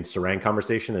home against Sorare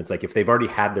conversation. It's like if they've already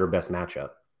had their best matchup,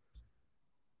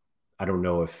 I don't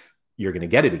know if you're going to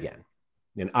get it again.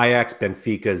 And Ajax,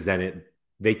 Benfica, Zenit,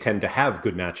 they tend to have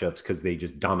good matchups because they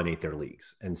just dominate their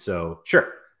leagues. And so,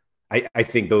 sure, I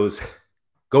think those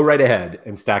go right ahead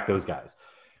and stack those guys.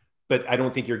 But I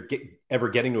don't think you're ever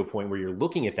getting to a point where you're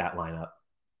looking at that lineup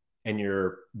and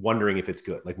you're wondering if it's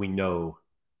good. Like we know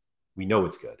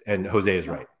it's good. And Jose is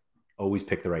right. Always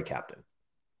pick the right captain.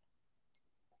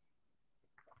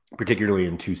 Particularly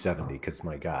in 270, because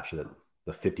my gosh, the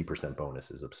 50%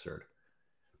 bonus is absurd.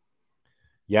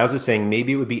 Yaz is saying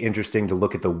maybe it would be interesting to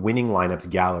look at the winning lineups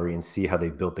gallery and see how they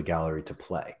built the gallery to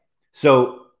play.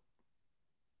 So,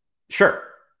 sure,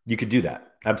 you could do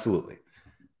that. Absolutely.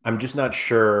 I'm just not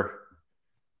sure.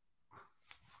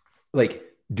 Like,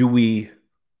 do we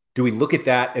look at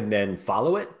that and then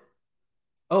follow it?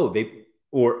 I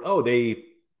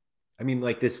mean,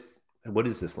 like this, what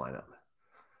is this lineup?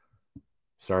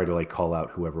 Sorry to like call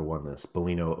out whoever won this.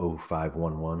 Bellino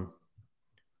 0511.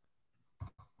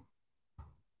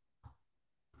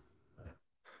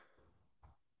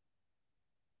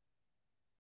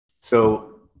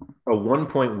 So a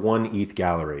 1.1 ETH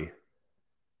gallery,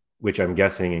 which I'm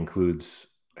guessing includes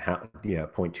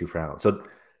 0.2 for Allen. So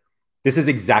this is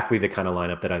exactly the kind of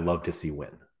lineup that I love to see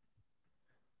win.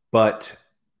 But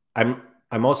I'm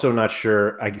also not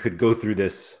sure I could go through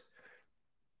this.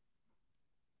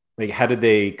 Like, how did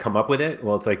they come up with it?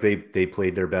 Well, it's like they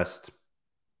played their best.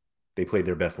 They played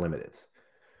their best limiteds.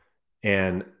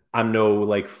 And I'm no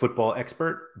like football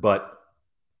expert, but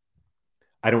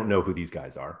I don't know who these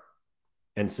guys are.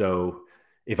 And so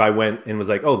if I went and was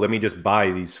like, oh, let me just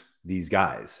buy these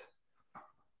guys,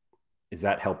 is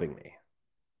that helping me?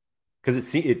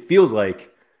 Because it feels like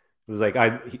it was like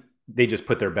they just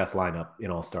put their best lineup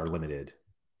in All-Star Limited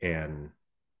and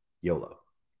YOLO,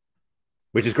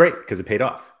 which is great because it paid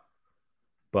off.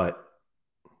 But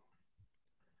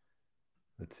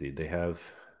let's see, they have,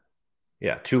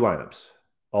 yeah, 2 lineups,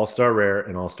 All-Star Rare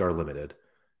and All-Star Limited,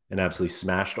 and absolutely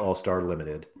smashed All-Star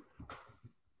Limited.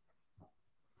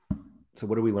 So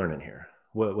what are we learning here?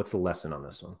 What's the lesson on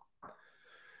this one?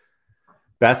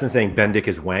 Baston saying Bendick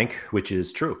is wank, which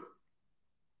is true.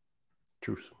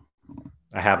 Truth.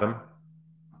 I have him.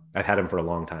 I've had him for a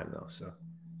long time, though.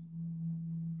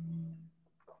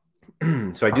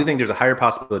 So I do think there's a higher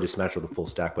possibility to smash with a full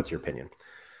stack. What's your opinion?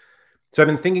 So I've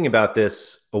been thinking about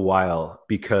this a while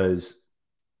because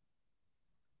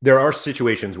there are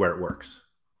situations where it works.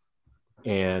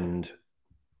 And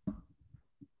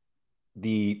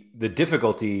the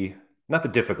difficulty, not the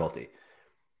difficulty,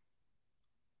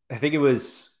 I think it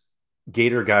was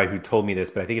Gator Guy who told me this,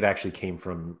 but I think it actually came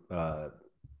from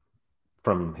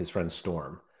his friend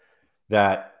Storm,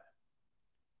 that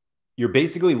you're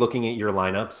basically looking at your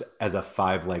lineups as a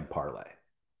 5-leg parlay.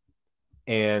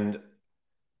 And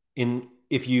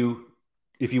if you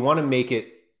want to make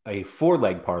it a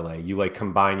 4-leg parlay, you like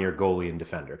combine your goalie and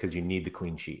defender because you need the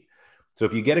clean sheet. So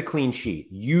if you get a clean sheet,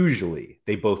 usually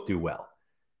they both do well.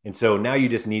 And so now you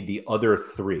just need the other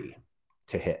 3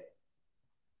 to hit.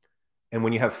 And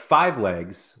when you have 5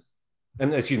 legs,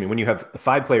 and excuse me, when you have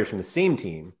 5 players from the same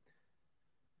team,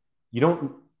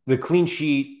 the clean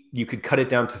sheet, you could cut it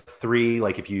down to 3,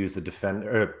 like if you use the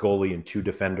defender or goalie and 2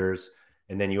 defenders,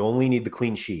 and then you only need the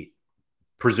clean sheet,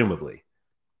 presumably.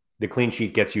 The clean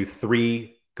sheet gets you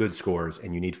 3 good scores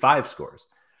and you need 5 scores.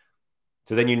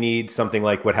 So then you need something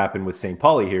like what happened with St.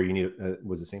 Pauli here. You need,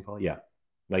 was it St. Pauli? Yeah.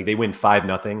 Like they win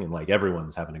 5-0 and like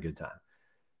everyone's having a good time.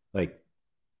 Like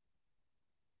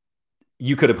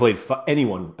you could have played any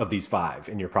one of these 5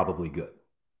 and you're probably good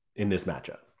in this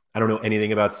matchup. I don't know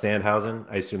anything about Sandhausen.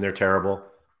 I assume they're terrible.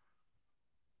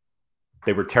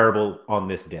 They were terrible on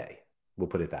this day. We'll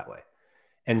put it that way.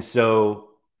 And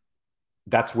so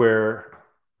that's where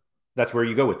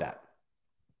you go with that.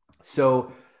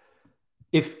 So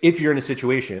if you're in a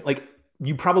situation, like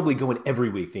you probably go in every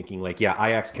week thinking like, yeah,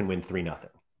 Ajax can win 3-0.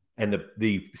 And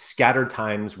the scattered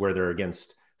times where they're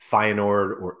against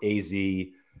Feyenoord or AZ,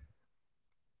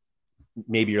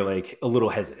 maybe you're like a little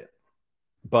hesitant.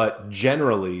 But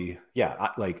generally, yeah,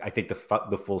 I think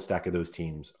the full stack of those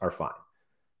teams are fine.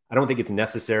 I don't think it's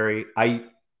necessary. I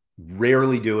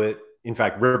rarely do it. In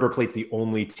fact, River Plate's the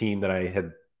only team that I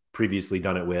had previously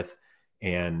done it with,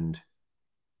 and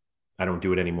I don't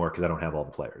do it anymore because I don't have all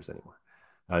the players anymore.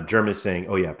 Germ is saying,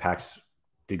 oh yeah, PAX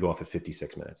did go off at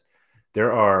 56 minutes.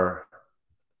 There are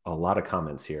a lot of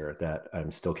comments here that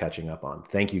I'm still catching up on.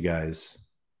 Thank you guys.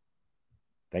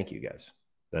 Thank you guys.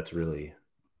 That's really,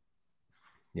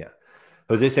 yeah.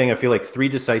 Jose saying, I feel like 3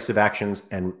 decisive actions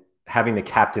and having the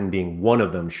captain being one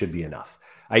of them should be enough.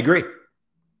 I agree.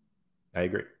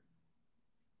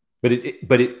 But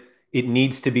it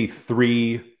needs to be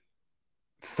three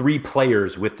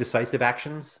players with decisive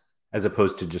actions as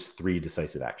opposed to just 3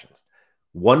 decisive actions.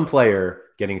 1 player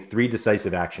getting 3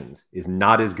 decisive actions is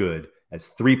not as good as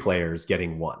 3 players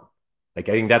getting 1. Like,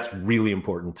 I think that's really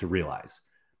important to realize.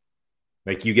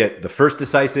 Like, you get the first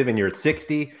decisive and you're at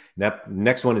 60. And that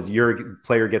next one is your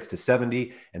player gets to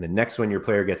 70. And the next one, your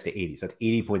player gets to 80. So that's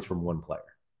 80 points from 1 player.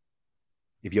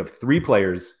 If you have 3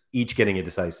 players, each getting a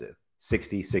decisive,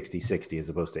 60, 60, 60, as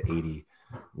opposed to 80.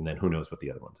 And then who knows what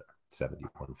the other ones are, 70,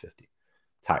 150.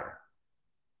 It's higher.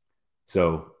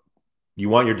 So you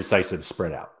want your decisive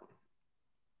spread out.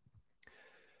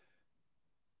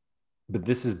 But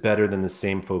this is better than the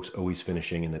same folks always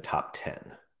finishing in the top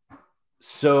 10.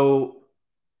 So,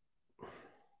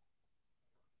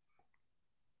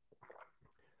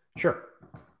 sure.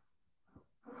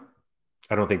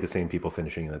 I don't think the same people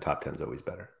finishing in the top 10 is always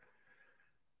better.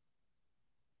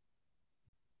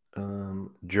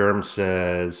 Germ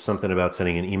says something about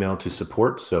sending an email to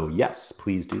support. So yes,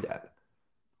 please do that.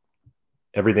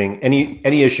 Everything,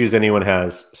 any issues anyone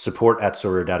has,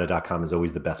 support@SorareData.com is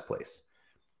always the best place.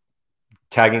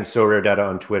 Tagging SorareData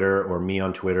on Twitter or me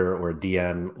on Twitter or a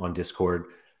DM on Discord,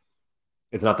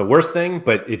 it's not the worst thing,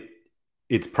 but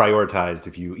it's prioritized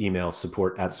if you email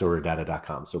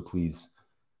support@SorareData.com. So please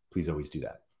always do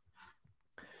that.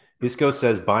 Isco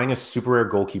says, buying a super rare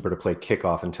goalkeeper to play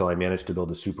kickoff until I manage to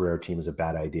build a super rare team is a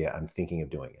bad idea. I'm thinking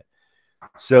of doing it.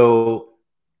 So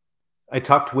I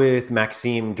talked with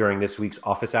Maxime during this week's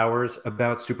office hours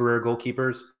about super rare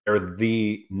goalkeepers. They're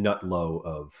the nut low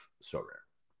of Sorare.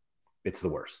 It's the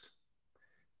worst.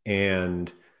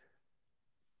 And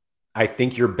I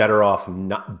think you're better off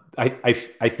not. I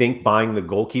think buying the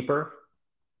goalkeeper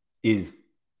is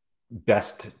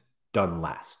best done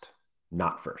last,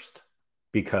 not first.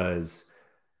 Because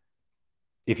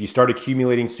if you start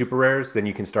accumulating super rares, then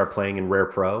you can start playing in Rare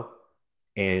Pro.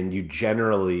 And you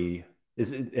generally,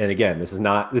 And again, this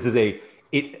is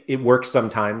it works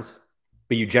sometimes,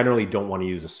 but you generally don't want to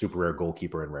use a super rare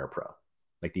goalkeeper in Rare Pro.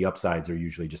 Like the upsides are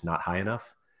usually just not high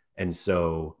enough. And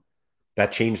so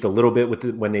that changed a little bit with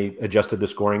when they adjusted the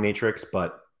scoring matrix,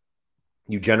 but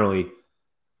you generally,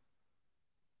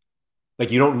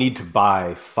 like, you don't need to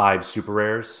buy 5 super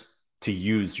rares to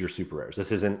use your super rares.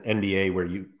 This isn't NBA where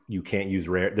you can't use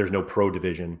rare. There's no pro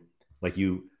division. Like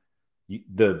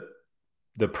the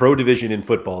pro division in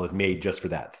football is made just for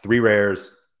that. 3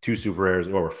 rares, 2 super rares,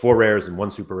 or 4 rares and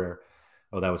 1 super rare.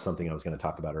 Oh, that was something I was going to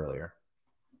talk about earlier.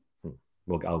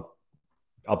 Well,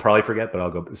 I'll probably forget, but I'll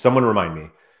go. Someone remind me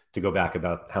to go back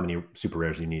about how many super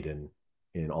rares you need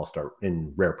in All-Star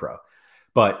in Rare Pro.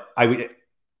 But I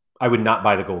would not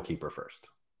buy the goalkeeper first.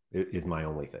 It is my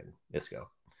only thing, Isco.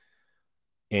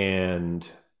 And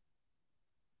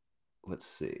let's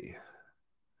see.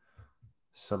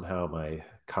 Somehow my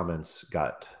comments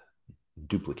got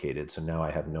duplicated, so now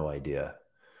I have no idea.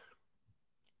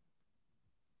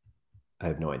 I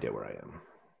have no idea where I am.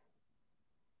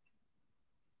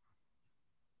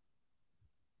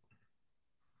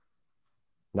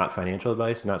 Not financial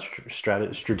advice, not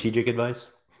strategic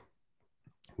advice.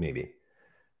 Maybe.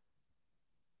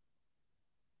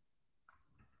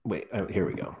 Wait, here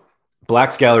we go.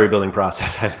 Black's gallery building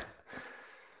process.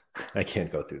 I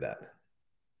can't go through that.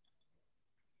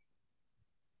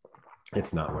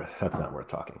 That's not worth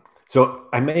talking. So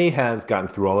I may have gotten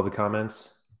through all of the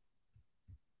comments.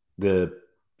 The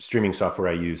streaming software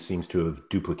I use seems to have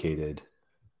duplicated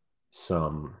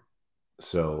some.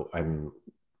 So I'm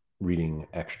reading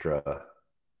extra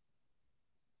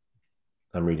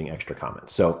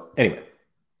comments. So anyway,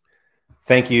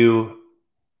 thank you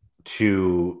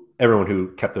to everyone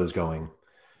who kept those going.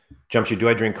 Jumpshoot, do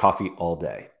I drink coffee all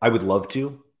day? I would love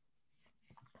to.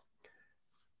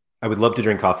 I would love to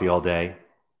drink coffee all day,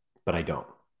 but I don't.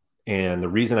 And the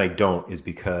reason I don't is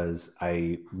because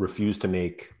I refuse to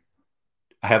make,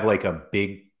 I have like a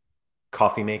big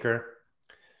coffee maker.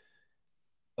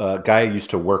 A guy I used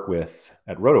to work with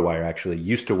at RotoWire actually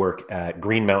used to work at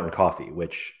Green Mountain Coffee,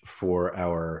 which for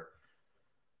our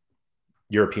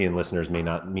European listeners may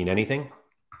not mean anything.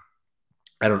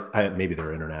 Maybe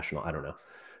they're international. I don't know.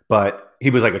 But he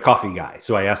was like a coffee guy.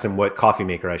 So I asked him what coffee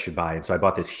maker I should buy. And so I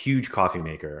bought this huge coffee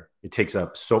maker. It takes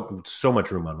up so much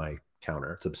room on my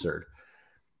counter. It's absurd.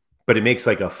 But it makes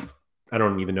like I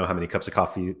don't even know how many cups of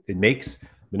coffee it makes,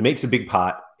 but it makes a big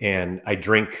pot. And I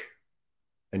drink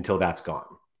until that's gone.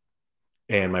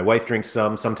 And my wife drinks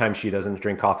some. Sometimes she doesn't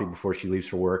drink coffee before she leaves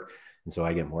for work. And so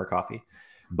I get more coffee.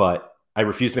 But I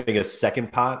refuse to make a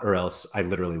second pot, or else I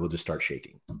literally will just start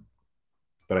shaking.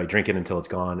 But I drink it until it's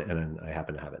gone, and then I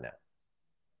happen to have it now.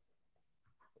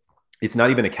 It's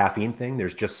not even a caffeine thing.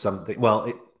 There's just something. Well,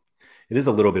 it is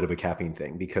a little bit of a caffeine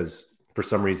thing, because for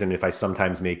some reason, if I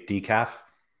sometimes make decaf,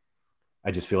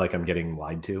 I just feel like I'm getting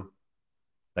lied to.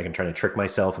 Like I'm trying to trick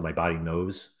myself, and my body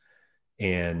knows.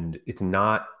 And it's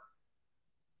not,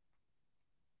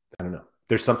 I don't know.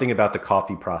 There's something about the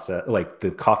coffee process, like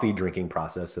the coffee drinking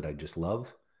process, that I just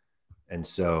love. And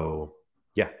so,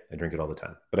 yeah, I drink it all the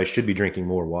time. But I should be drinking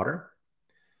more water.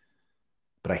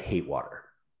 But I hate water.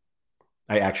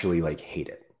 I actually like hate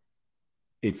it.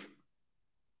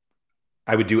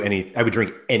 I would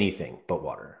drink anything but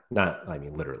water. Not, I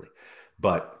mean, literally.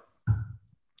 But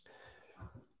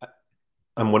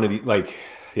I'm one of the, like,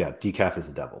 yeah, decaf is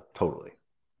the devil. Totally.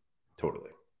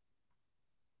 Totally.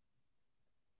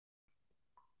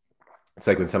 It's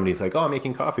like when somebody's like, oh, I'm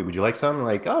making coffee. Would you like some? I'm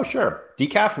like, oh, sure.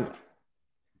 Decaf.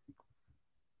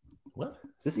 What?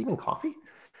 Is this even coffee?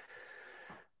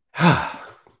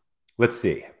 Let's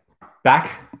see.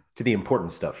 Back to the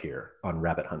important stuff here on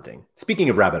rabbit hunting. Speaking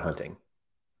of rabbit hunting,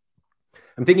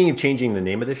 I'm thinking of changing the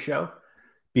name of this show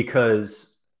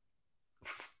because,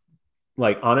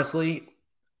 like, honestly,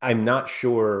 I'm not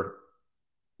sure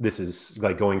this is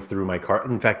like going through my card.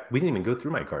 In fact, we didn't even go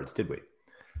through my cards, did we?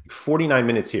 49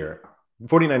 minutes here,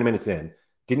 49 minutes in,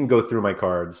 didn't go through my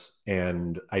cards,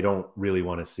 and I don't really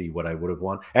want to see what I would have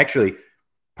won. Actually,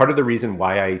 part of the reason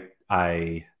why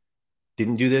I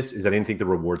didn't do this is I didn't think the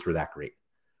rewards were that great.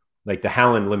 Like the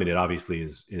Howland Limited obviously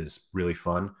is really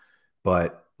fun,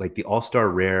 but like the All-Star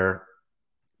Rare,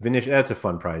 Vinicius, that's a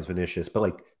fun prize, Vinicius, but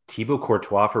like Thibaut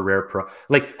Courtois for Rare Pro,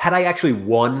 like had I actually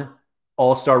won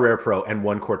All-Star Rare Pro and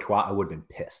won Courtois, I would have been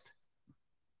pissed.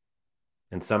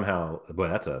 And somehow, boy,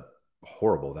 that's a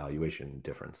horrible valuation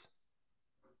difference.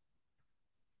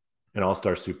 An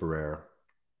All-Star Super Rare,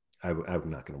 I'm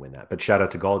not going to win that. But shout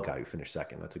out to Gold Guy who finished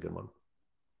second. That's a good one.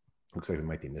 Looks like we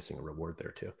might be missing a reward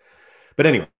there too. But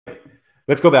anyway,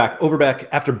 Let's go back. Overback.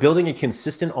 After building a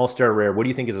consistent all-star rare, what do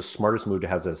you think is the smartest move to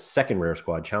have as a second rare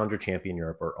squad? Challenger, Champion,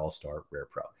 Europe, or all-star rare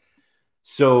pro?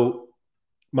 So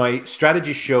my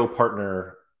strategy show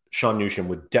partner, Sean Newsham,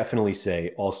 would definitely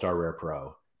say all-star rare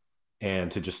pro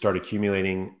and to just start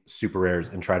accumulating super rares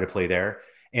and try to play there.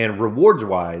 And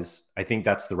rewards-wise, I think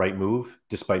that's the right move,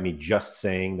 despite me just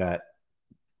saying that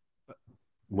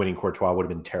winning Courtois would have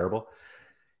been terrible.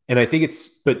 And I think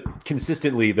but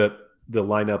consistently the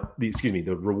lineup, the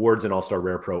rewards in All-Star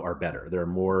Rare Pro are better.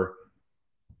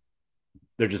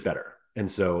 They're just better.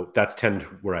 And so that's tend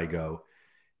where I go.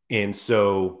 And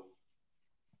so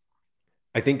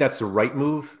I think that's the right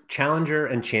move. Challenger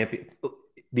and Champion.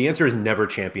 The answer is never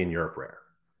Champion Europe Rare.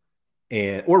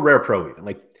 Or Rare Pro even.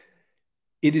 Like,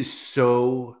 it is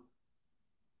so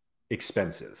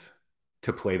expensive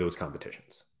to play those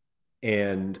competitions.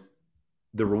 And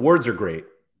the rewards are great,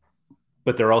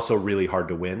 but they're also really hard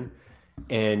to win.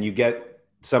 And you get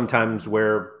sometimes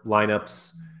where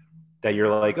lineups that you're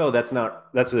like, oh, that's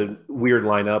a weird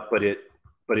lineup, but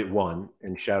it won.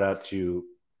 And shout out to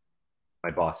my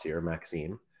boss here,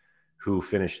 Maxime, who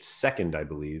finished second, I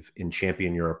believe, in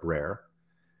Champion Europe Rare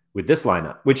with this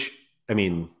lineup, which, I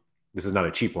mean, this is not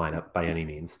a cheap lineup by any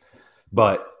means,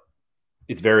 but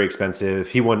it's very expensive.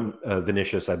 He won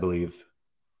Vinicius, I believe.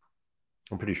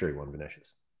 I'm pretty sure he won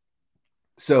Vinicius.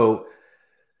 So,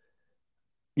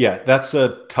 yeah, that's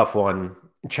a tough one.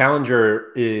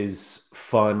 Challenger is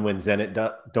fun when Zenit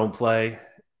don't play,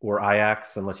 or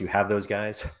Ajax, unless you have those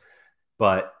guys.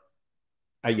 But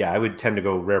yeah, I would tend to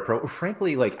go Rare Pro.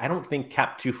 Frankly, like, I don't think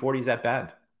Cap 240 is that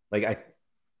bad. Like,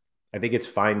 I think it's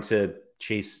fine to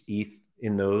chase ETH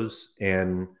in those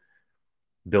and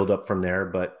build up from there.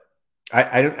 But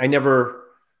I never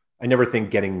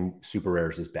think getting super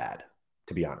rares is bad,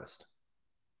 to be honest.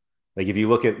 Like, if you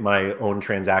look at my own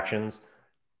transactions,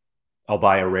 I'll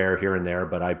buy a rare here and there,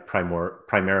 but I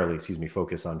primarily,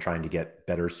 focus on trying to get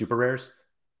better super rares.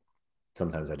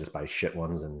 Sometimes I just buy shit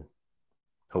ones and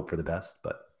hope for the best,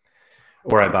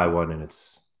 or I buy one and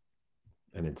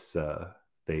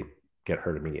they get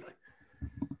hurt immediately.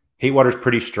 Hate water's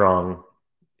pretty strong.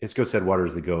 Isco said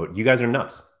water's the GOAT. You guys are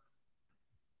nuts.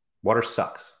 Water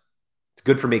sucks. It's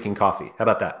good for making coffee. How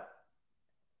about that?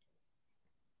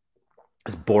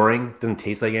 It's boring. Doesn't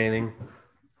taste like anything.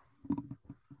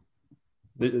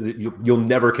 You'll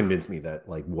never convince me that,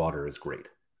 like, water is great.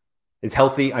 It's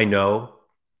healthy, I know,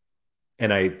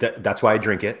 and that's why I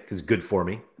drink it, because it's good for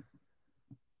me.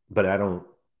 But I've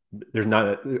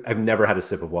never had a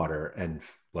sip of water and,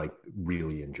 like,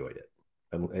 really enjoyed it.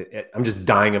 I'm just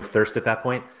dying of thirst at that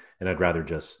point, and I'd rather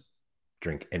just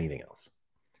drink anything else.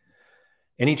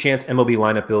 Any chance MLB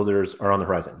lineup builders are on the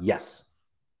horizon? Yes.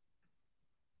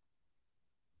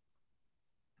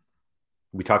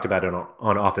 We talked about it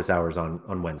on office hours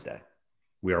on Wednesday.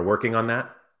 We are working on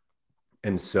that.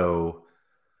 And so,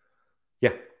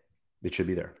 yeah, it should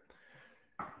be there.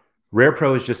 Rare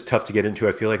Pro is just tough to get into.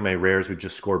 I feel like my rares would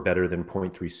just score better than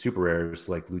 0.3 super rares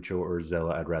like Lucho or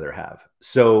Zella I'd rather have.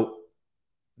 So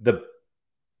the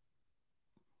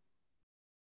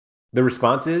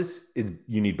response is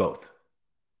you need both.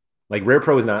 Like, Rare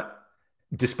Pro is not,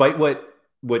 despite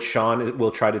what Sean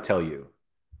will try to tell you,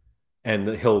 and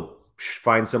he'll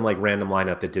find some, like, random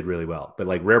lineup that did really well, but,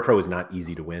 like, Rare Pro is not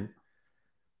easy to win.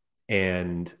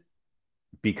 And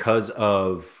because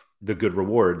of the good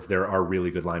rewards, there are really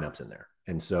good lineups in there.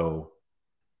 And so,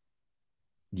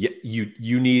 yeah,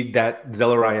 you need that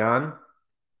Zella Ryan,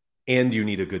 and you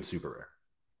need a good super rare.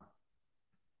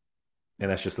 And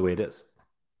that's just the way it is.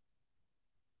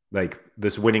 Like,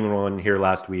 this winning run here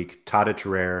last week, Tadic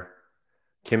rare,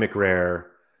 Kimmich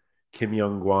rare, Kim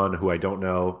Young-Gwan, who I don't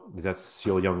know. Is that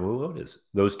Seal Young-Woo? What is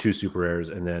those two super rares?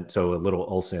 And then, so a little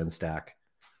Ulsan stack.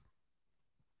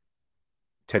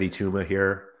 Teddy Tuma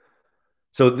here.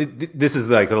 So this is,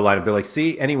 like, the lineup. They're like,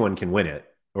 see, anyone can win it,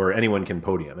 or anyone can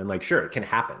podium. And, like, sure, it can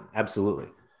happen. Absolutely.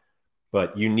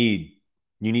 But you need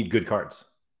good cards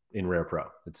in Rare Pro.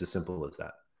 It's as simple as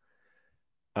that.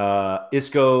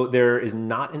 Isco, there is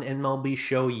not an MLB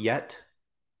show yet.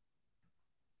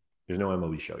 There's no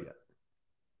MLB show yet.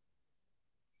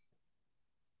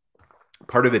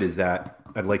 Part of it is that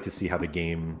I'd like to see how the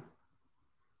game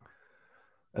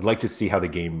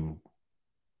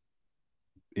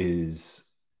is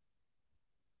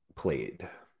played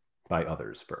by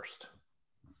others first.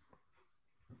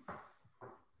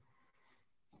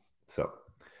 So,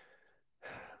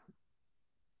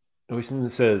 Oisin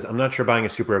says, I'm not sure buying a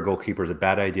super rare goalkeeper is a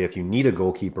bad idea. If you need a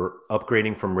goalkeeper,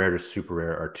 upgrading from rare to super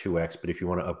rare are 2x. But if you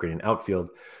want to upgrade an outfield.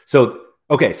 So,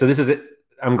 okay, so this is it.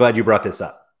 I'm glad you brought this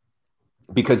up,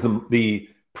 because the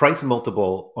price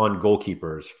multiple on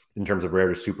goalkeepers in terms of rare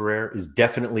to super rare is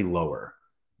definitely lower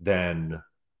than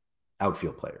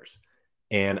outfield players.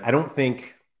 And I don't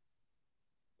think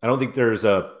there's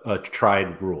a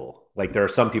tried rule. Like there are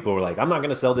some people who are like, I'm not going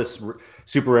to sell this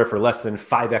super rare for less than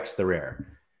 5x the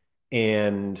rare.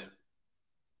 And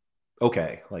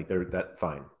okay, like they're that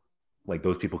fine. Like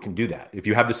those people can do that. If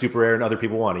you have the super rare and other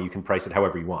people want it, you can price it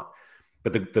however you want.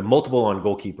 But the multiple on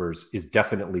goalkeepers is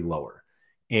definitely lower.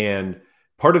 And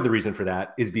part of the reason for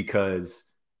that is because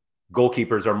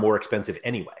goalkeepers are more expensive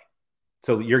anyway.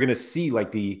 So you're going to see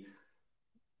like the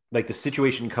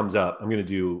situation comes up. I'm going to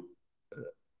do,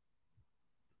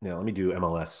 let me do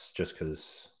MLS just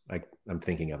because I'm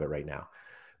thinking of it right now.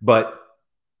 But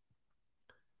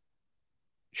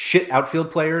shit outfield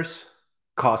players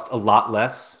cost a lot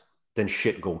less than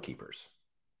shit goalkeepers.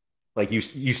 Like you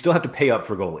still have to pay up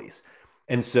for goalies.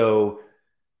 And so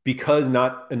because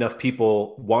not enough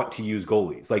people want to use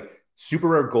goalies, like super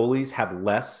rare goalies have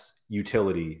less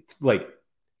utility, like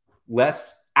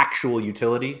less actual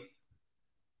utility,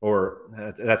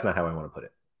 or that's not how I want to put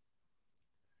it.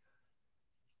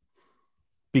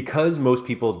 Because most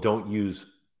people don't use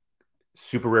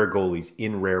super rare goalies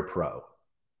in Rare Pro,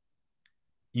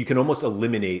 you can almost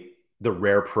eliminate the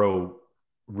Rare Pro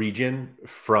region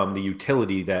from the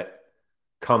utility that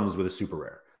comes with a super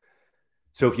rare.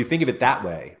 So if you think of it that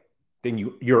way, then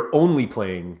you're only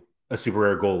playing a super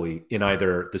rare goalie in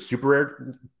either the super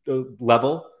rare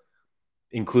level,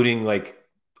 including like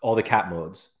all the cap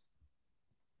modes,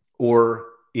 or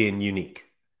in unique.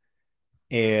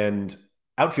 And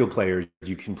outfield players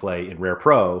you can play in Rare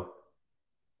Pro,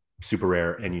 super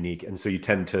rare, and unique. And so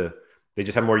they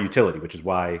just have more utility, which is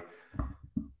why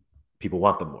people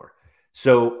want them more.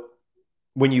 So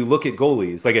when you look at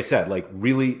goalies, like I said, like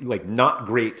really like not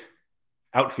great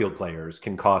outfield players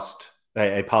can cost, I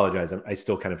apologize, I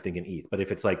still kind of think in ETH, but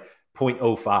if it's like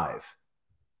 0.05,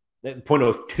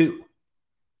 0.02,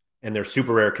 and their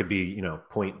super rare could be,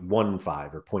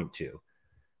 0.15 or 0.2,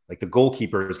 like the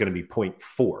goalkeeper is going to be 0.4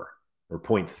 or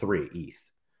 0.3 ETH.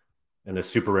 And the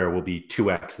super rare will be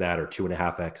 2x that or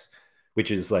 2.5x,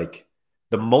 which is like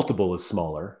the multiple is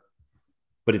smaller,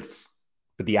 but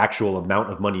the actual amount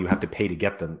of money you have to pay to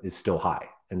get them is still high.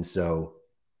 And so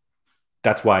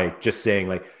that's why just saying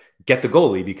like get the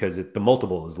goalie because the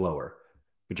multiple is lower,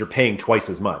 but you're paying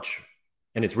twice as much.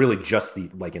 And it's really just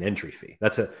like an entry fee.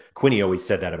 Quinny always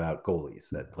said that about goalies,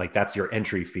 that like that's your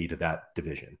entry fee to that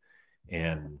division.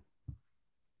 And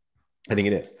I think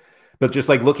it is. But just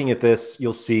like looking at this,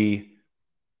 you'll see,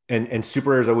 and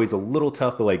super rare is always a little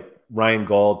tough, but like Ryan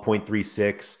Gauld,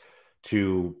 0.36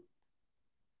 to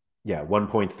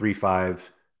 1.35.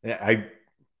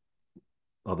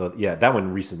 Although that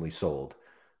one recently sold.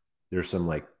 There's some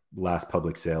like last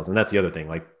public sales. And that's the other thing,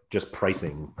 like just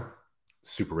pricing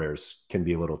super rares can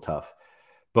be a little tough.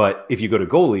 But if you go to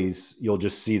goalies, you'll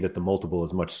just see that the multiple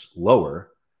is much lower.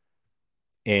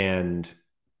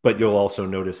 But you'll also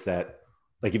notice that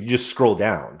like if you just scroll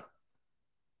down,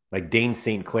 like Dane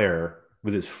St. Clair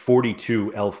with his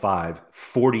 42 L5,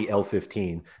 40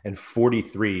 L15, and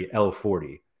 43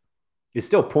 L40 is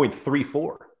still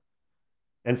 0.34.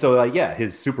 And so like,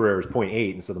 his super rare is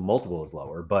 0.8, and so the multiple is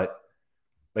lower, but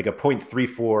like a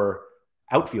 0.34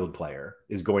 outfield player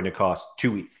is going to cost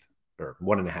 2 ETH or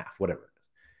 1.5, whatever it is.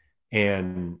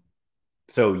 And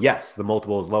so yes, the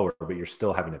multiple is lower, but you're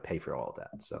still having to pay for all of that.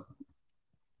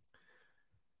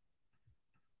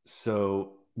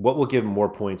 So what will give more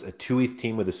points, a 2 ETH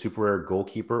team with a super rare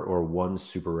goalkeeper or one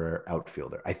super rare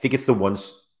outfielder? I think it's the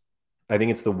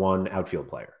one outfield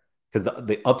player, because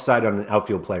the upside on an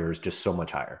outfield player is just so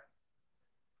much higher.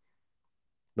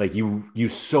 Like you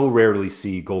so rarely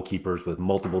see goalkeepers with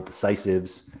multiple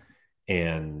decisives,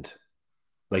 and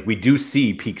like we do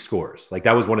see peak scores. Like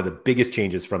that was one of the biggest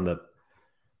changes from the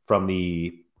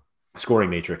scoring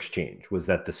matrix change, was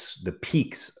that the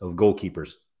peaks of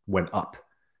goalkeepers went up,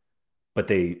 but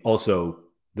they also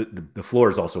the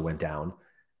floors also went down,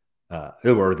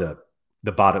 or the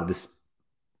bottom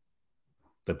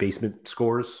the basement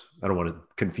scores. I don't want to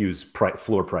confuse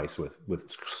floor price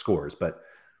with scores, but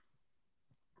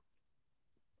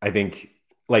I think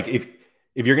like if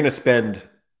you're going to spend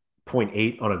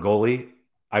 0.8 on a goalie,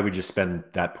 I would just spend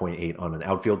that 0.8 on an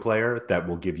outfield player that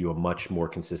will give you a much more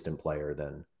consistent player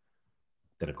than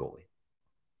a goalie.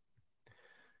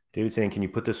 David's saying, can you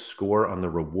put the score on the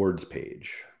rewards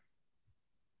page?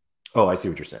 Oh, I see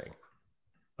what you're saying.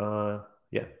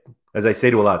 Yeah. As I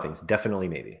say to a lot of things, definitely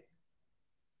maybe.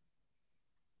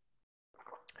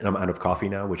 And I'm out of coffee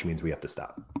now, which means we have to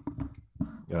stop.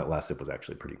 That last sip was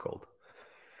actually pretty cold.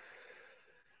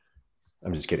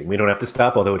 I'm just kidding. We don't have to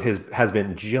stop, although it has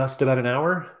been just about an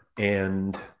hour.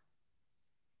 And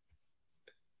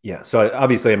yeah, so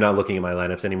obviously I'm not looking at my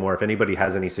lineups anymore. If anybody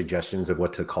has any suggestions of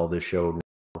what to call this show,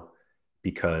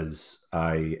 because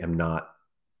I am not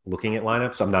looking at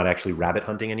lineups, I'm not actually rabbit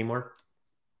hunting anymore.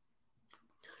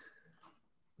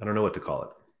 I don't know what to call it.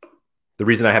 The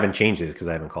reason I haven't changed it is because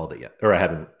I haven't called it yet. Or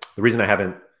the reason I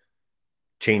haven't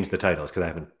changed the title is because I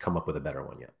haven't come up with a better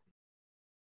one yet.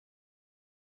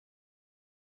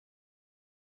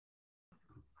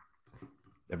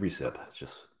 Every sip, it's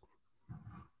just,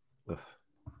 ugh.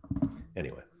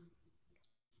 Anyway.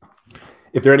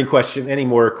 If there are any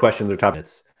more questions or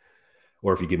topics,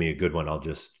 or if you give me a good one, I'll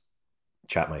just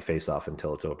chat my face off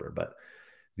until it's over. But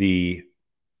I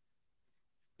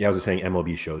was just saying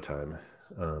MLB Showtime.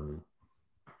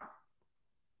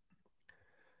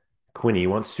 Quinny, you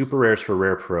want super rares for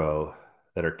Rare Pro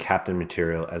that are captain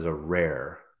material as a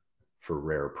rare for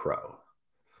Rare Pro.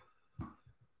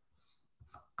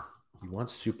 You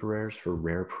want super rares for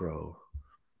Rare Pro.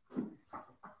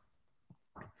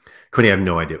 Quinny, I have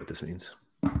no idea what this means.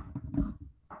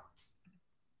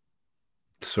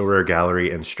 Sorare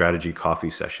Gallery and Strategy Coffee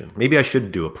Session. Maybe I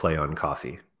should do a play on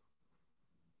coffee.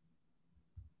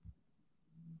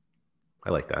 I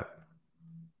like that.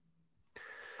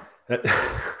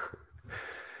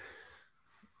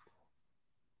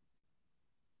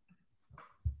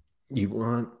 You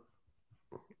want...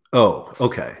 Oh,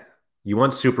 okay. You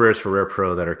want super rares for Rare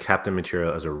Pro that are captain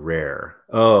material as a rare.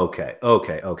 Oh, okay.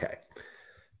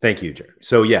 Thank you, Jerry.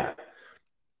 So, yeah.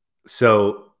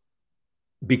 So,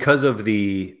 because of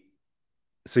two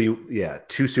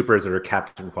super rares that are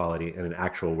captain quality and an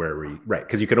actual rare, right?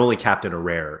 Because you can only captain a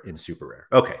rare in super rare.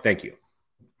 Okay, thank you.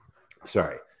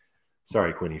 Sorry,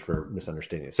 Quinny, for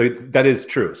misunderstanding it. So that is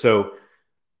true. So,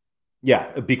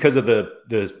 yeah, because of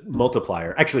the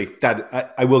multiplier. Actually,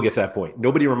 that I will get to that point.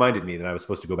 Nobody reminded me that I was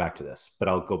supposed to go back to this, but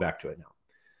I'll go back to it now.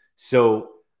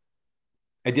 So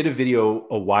I did a video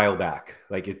a while back.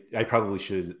 I probably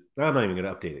should. I'm not even going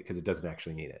to update it because it doesn't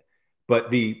actually need it. But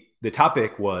the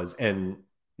topic was, and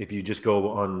if you just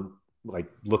go on,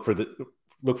 look for it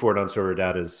on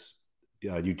SorareData's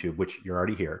YouTube, which you're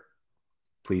already here.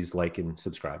 Please like and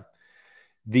subscribe.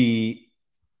 The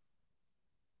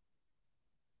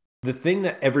thing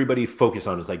that everybody focused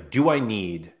on is do I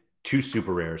need 2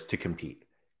 super rares to compete?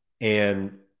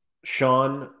 And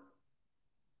Sean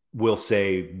will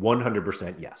say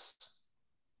 100% yes.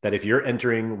 That if you're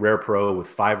entering Rare Pro with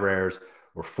 5 rares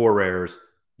or 4 rares,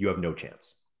 you have no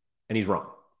chance. And he's wrong.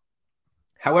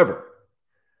 However,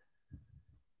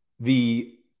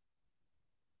 the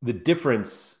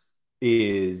difference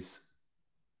is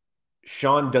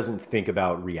Sean doesn't think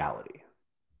about reality.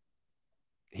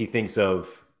 He thinks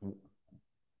of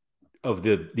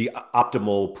the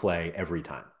optimal play every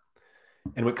time.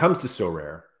 And when it comes to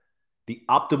Sorare, the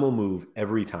optimal move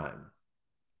every time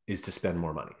is to spend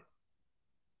more money.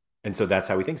 And so that's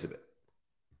how he thinks of it.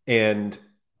 And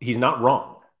he's not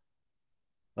wrong.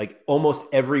 Almost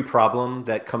every problem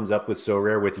that comes up with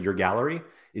Sorare with your gallery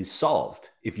is solved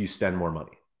if you spend more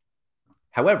money.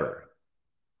 However,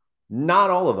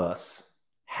 not all of us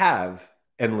have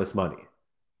endless money.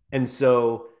 And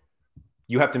so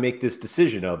you have to make this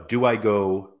decision of, do I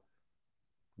go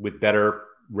with better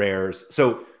rares?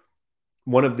 So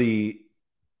one of the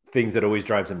things that always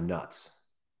drives him nuts,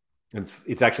 and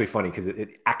it's actually funny because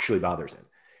it actually bothers him,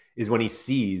 is when he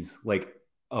sees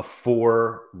a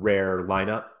 4 rare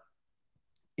lineup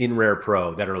in Rare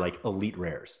Pro that are elite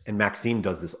rares. And Maxime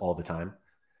does this all the time.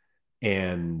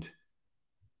 And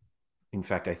in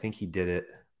fact, I think he did it.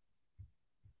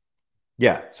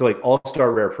 Yeah. So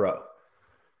All-Star Rare Pro.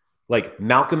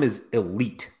 Malcolm is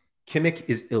elite. Kimmich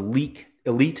is elite.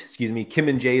 Excuse me. Kim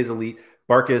and Jay is elite.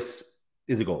 Barkas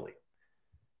is a goalie.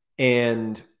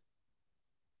 And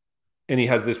he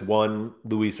has this one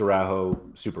Luis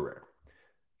Araujo super rare.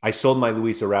 I sold my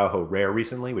Luis Araujo rare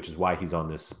recently, which is why he's on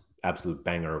this absolute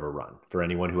banger of a run. For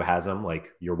anyone who has him,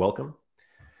 you're welcome.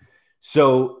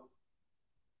 So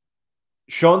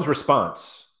Sean's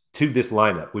response to this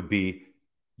lineup would be,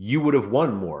 you would have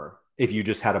won more if you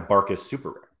just had a Barkas super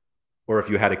rare, or if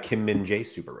you had a Kim Min Jae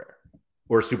super rare,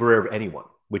 or a super rare of anyone,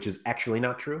 which is actually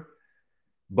not true.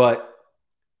 But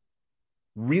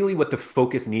really what the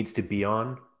focus needs to be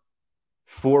on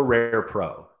for Rare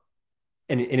Pro,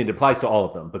 and it applies to all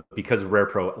of them, but because Rare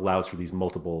Pro allows for these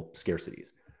multiple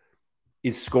scarcities,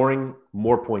 is scoring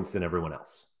more points than everyone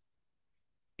else.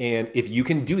 And if you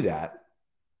can do that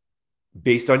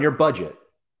based on your budget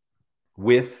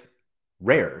with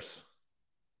rares,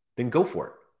 then go for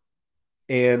it.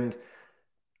 And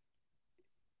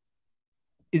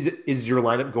Is your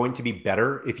lineup going to be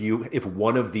better if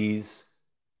one of these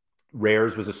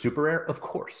rares was a super rare? Of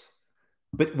course.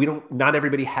 But not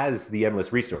everybody has the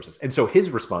endless resources. And so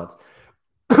his response,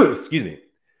 excuse me,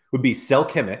 would be sell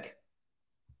Kimmich,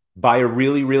 buy a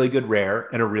really, really good rare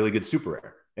and a really good super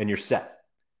rare, and you're set.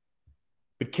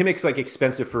 But Kimmich's like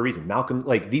expensive for a reason. Malcolm,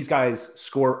 like these guys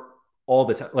score all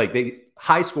the time. Like they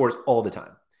high scores all the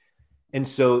time. And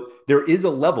so there is a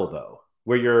level though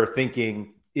where you're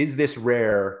thinking, is this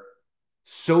rare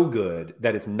so good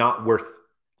that it's not worth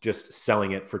just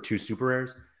selling it for 2 super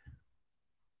rares?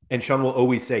 And Sean will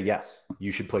always say, yes,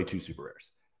 you should play 2 super rares.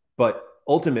 But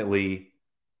ultimately,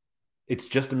 it's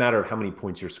just a matter of how many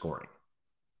points you're scoring.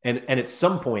 And at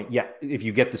some point, yeah, if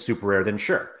you get the super rare, then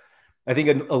sure. I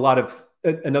think a lot of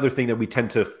another thing that we tend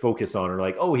to focus on are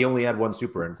like, oh, he only had 1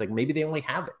 super rare. And it's like, maybe they only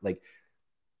have it. Like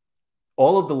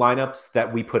all of the lineups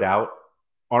that we put out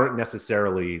aren't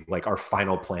necessarily like our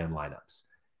final plan lineups.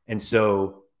 And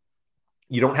so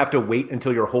you don't have to wait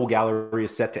until your whole gallery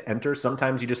is set to enter.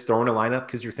 Sometimes you just throw in a lineup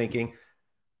because you're thinking,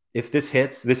 if this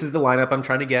hits, this is the lineup I'm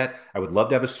trying to get. I would love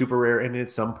to have a super rare in it at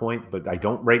some point, but I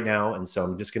don't right now. And so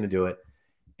I'm just going to do it.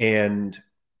 And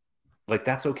like,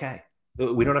 that's okay.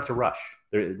 We don't have to rush.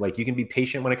 Like you can be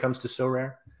patient when it comes to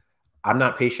Sorare. I'm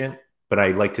not patient, but I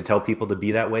like to tell people to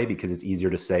be that way because it's easier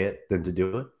to say it than to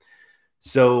do it.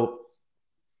 So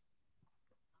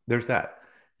there's that.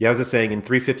 Yeah, I was just saying in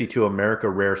 352, America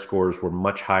Rare scores were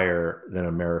much higher than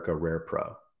America Rare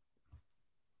Pro.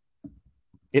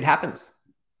 It happens.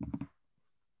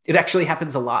 It actually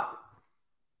happens a lot.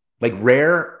 Like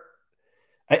Rare,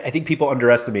 I think people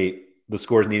underestimate the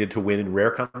scores needed to win in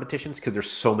Rare competitions because there's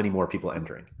so many more people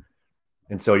entering.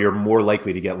 And so you're more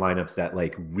likely to get lineups that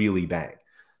like really bang.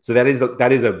 So that is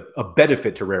a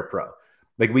benefit to Rare Pro.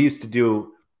 Like I used to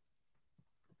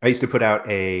put out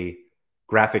a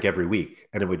graphic every week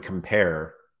and it would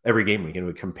compare every game week and it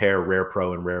would compare Rare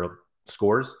Pro and Rare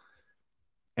scores.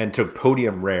 And to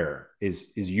podium Rare is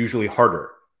usually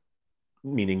harder,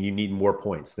 meaning you need more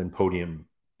points than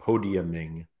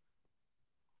podiuming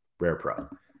Rare Pro.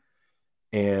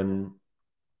 And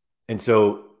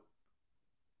so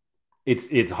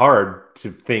it's hard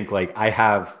to think like I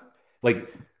have like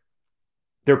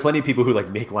there are plenty of people who like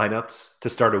make lineups to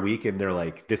start a week and they're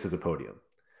like, this is a podium.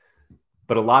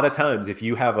 But a lot of times, if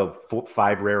you have a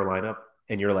 5 rare lineup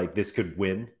and you're like, this could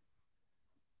win,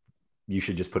 you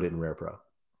should just put it in Rare Pro.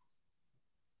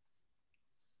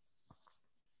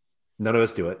 None of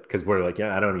us do it because we're like,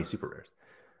 yeah, I don't need super rares.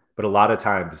 But a lot of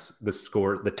times,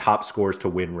 the top scores to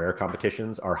win rare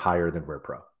competitions are higher than Rare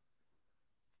Pro,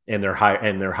 and they're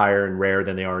higher in rare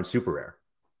than they are in super rare,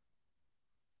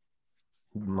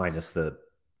 minus the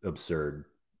absurd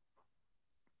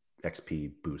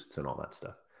XP boosts and all that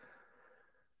stuff.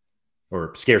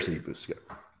 Or scarcity boosts.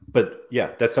 But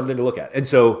yeah, that's something to look at. And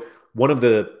so one of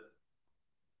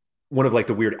like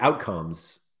the weird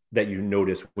outcomes that you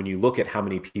notice when you look at how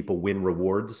many people win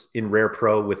rewards in Rare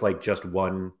Pro with like just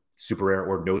 1 super rare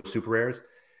or no super rares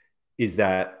is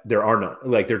that there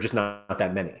are just not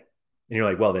that many. And you're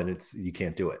like, well, then you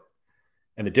can't do it.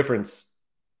 And the difference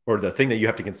or the thing that you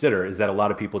have to consider is that a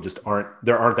lot of people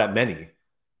there aren't that many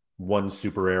 1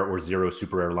 super rare or 0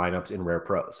 super rare lineups in Rare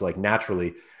Pro. So like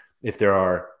naturally, if there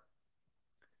are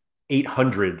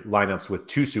 800 lineups with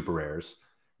 2 super rares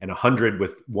and 100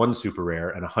 with 1 super rare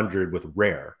and 100 with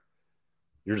rare,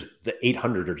 the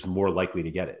 800 are just more likely to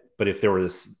get it. But if there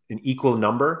was an equal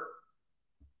number,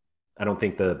 I don't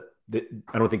think the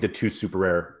 2 super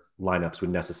rare lineups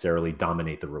would necessarily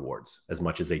dominate the rewards as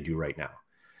much as they do right now.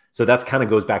 So that's kind of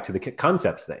goes back to the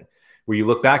concepts thing, where you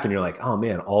look back and you're like, oh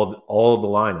man, all the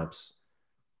lineups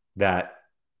that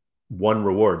won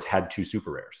rewards had 2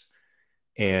 super rares.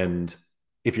 And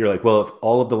if you're like, well, if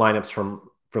all of the lineups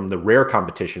from the rare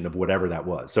competition of whatever that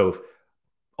was, so if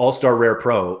All-Star Rare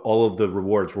Pro, all of the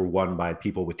rewards were won by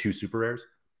people with 2 super rares.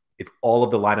 If all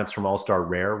of the lineups from All-Star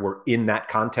Rare were in that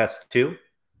contest too,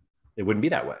 it wouldn't be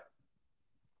that way.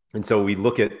 And so we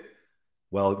look at,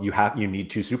 well, you need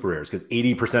 2 super rares because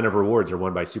 80% of rewards are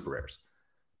won by super rares,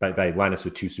 by lineups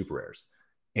with 2 super rares.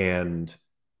 And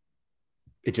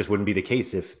it just wouldn't be the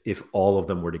case if all of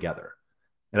them were together.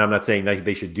 And I'm not saying that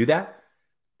they should do that,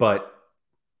 but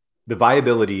the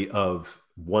viability of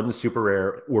 1 super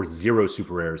rare or 0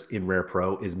 super rares in Rare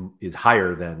Pro is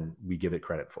higher than we give it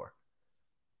credit for.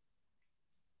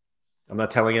 I'm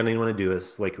not telling anyone to do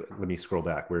this. Like, let me scroll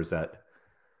back. Where's that?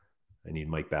 I need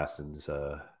Mike Baston's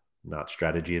not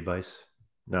strategy advice,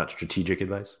 not strategic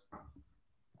advice.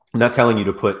 I'm not telling you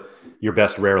to put your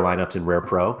best rare lineups in Rare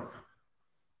Pro,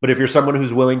 but if you're someone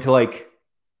who's willing to like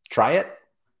try it,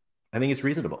 I think it's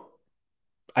reasonable.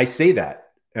 I say that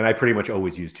And I pretty much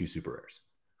always use 2 super rares.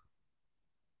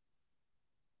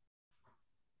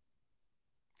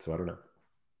 So I don't know.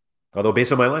 Although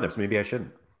based on my lineups, maybe I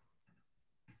shouldn't.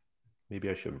 Maybe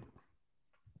I shouldn't.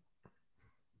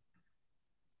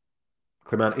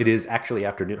 Clement, it is actually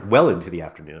afternoon, well into the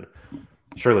afternoon.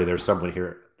 Surely there's someone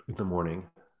here in the morning.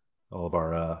 All of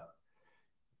our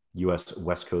U.S.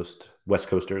 West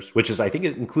Coasters, which is, I think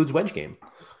it includes Wedge Game,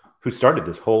 who started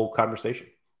this whole conversation.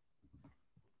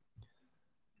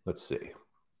 Let's see.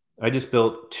 I just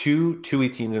built 2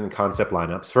 2-18s in the concept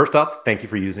lineups. First off, thank you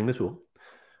for using the tool.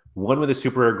 One with a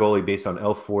super rare goalie based on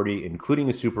L40, including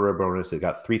a super rare bonus. It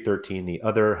got 313. The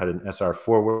other had an SR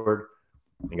forward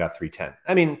and got 310.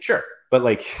 I mean, sure, but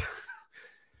like,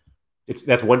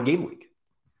 that's one game week.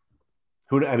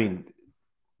 I mean,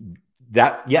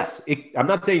 that, yes, I'm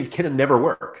not saying it can never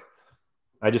work.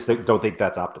 I just don't think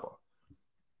that's optimal.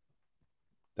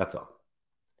 That's all.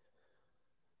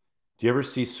 Do you ever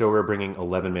see Sorare bringing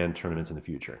 11-man tournaments in the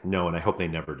future? No, and I hope they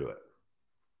never do it.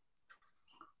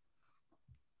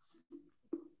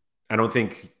 I don't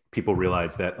think people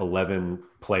realize that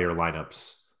 11-player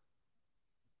lineups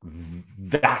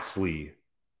vastly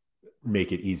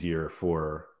make it easier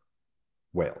for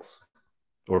whales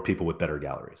or people with better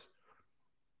galleries.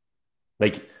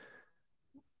 Like,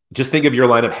 just think of your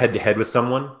lineup head-to-head with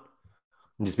someone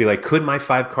and just be like, could my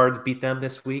 5 cards beat them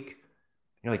this week?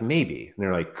 You're like, maybe. And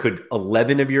they're like, could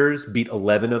 11 of yours beat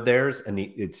 11 of theirs? And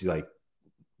it's like,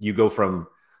 you go from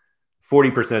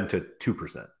 40% to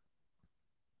 2%.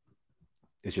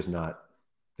 It's just not,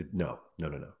 no.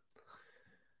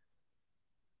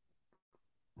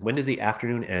 When does the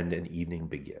afternoon end and evening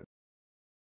begin?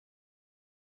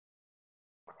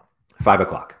 5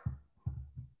 o'clock.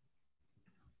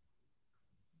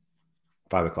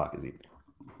 5 o'clock is evening.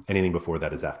 Anything before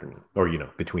that is afternoon, or,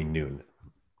 between noon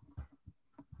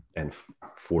and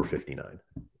 4:59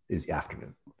 is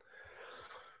afternoon.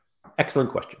 Excellent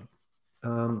question.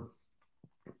 All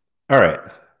right.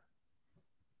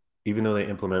 Even though they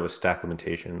implement it with stack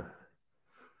limitation,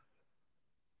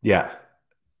 yeah,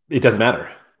 it doesn't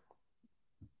matter.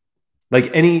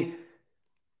 Like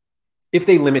if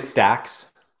they limit stacks,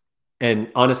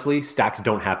 and honestly, stacks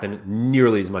don't happen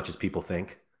nearly as much as people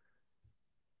think.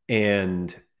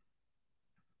 And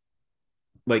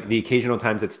like the occasional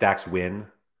times that stacks win,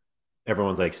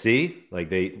 everyone's like, see, like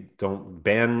they don't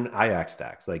ban Ajax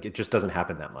stacks. Like it just doesn't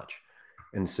happen that much.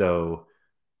 And so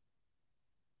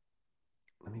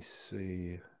let me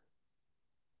see.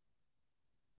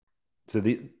 So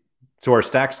our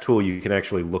stacks tool, you can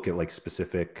actually look at like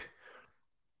specific.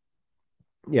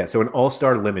 Yeah. So an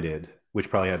all-star limited, which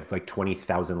probably had like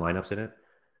 20,000 lineups in it.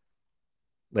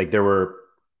 Like there were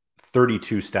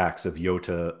 32 stacks of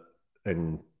Yota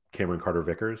and Cameron Carter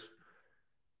Vickers.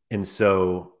 And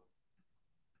so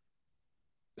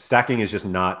stacking is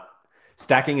not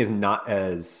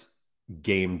as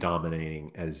game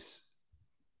dominating as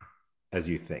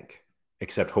you think,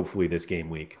 except hopefully this game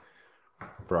week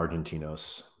for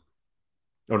Argentinos.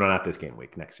 Oh, no, not this game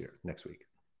week, next week.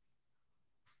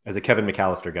 As a Kevin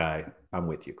McAllister guy, I'm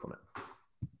with you, Clement.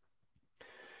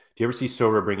 Do you ever see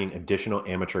Sorare bringing additional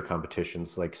amateur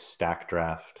competitions like stack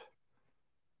draft,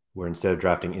 where instead of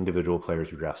drafting individual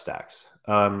players, we draft stacks?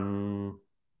 I don't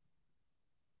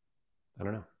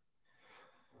know.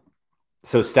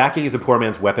 So stacking is a poor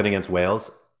man's weapon against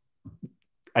whales.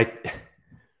 I'm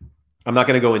not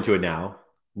going to go into it now.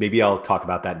 Maybe I'll talk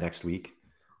about that next week.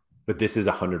 But this is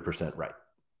 100% right.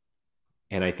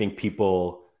 And I think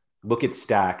people look at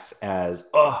stacks as,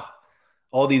 oh,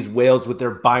 all these whales with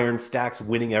their Bayern stacks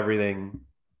winning everything.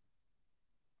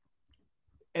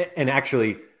 And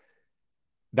actually,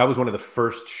 that was one of the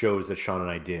first shows that Sean and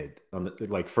I did, on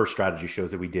the first strategy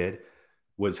shows that we did,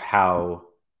 was how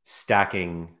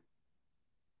stacking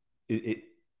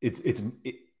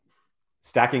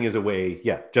stacking is a way,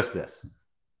 just this.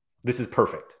 This is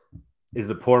perfect. Is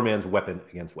the poor man's weapon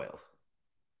against whales.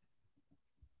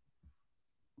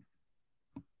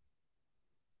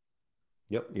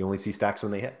 Yep, you only see stacks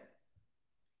when they hit.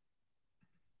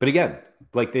 But again,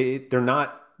 like they're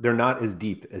not as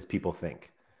deep as people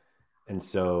think. And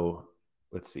so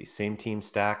let's see, same team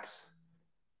stacks.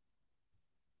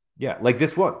 Yeah, like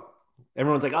this one.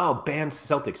 Everyone's like, oh, ban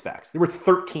Celtic stacks. There were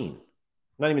 13.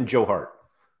 Not even Joe Hart.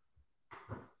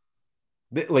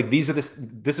 Like this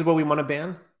is what we want to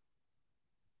ban?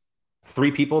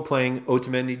 3 people playing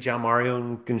Otamendi, Gianmario,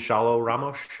 and Gonçalo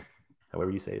Ramos,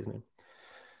 however you say his name.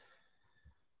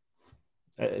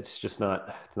 It's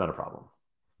not a problem.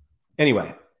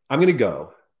 Anyway, I'm going to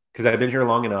go because I've been here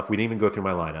long enough. We didn't even go through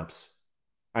my lineups.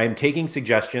 I am taking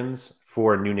suggestions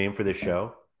for a new name for this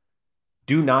show.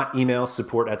 Do not email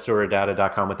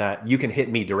support@SorareData.com with that. You can hit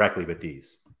me directly with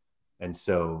these. And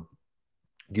so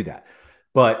do that.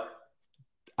 But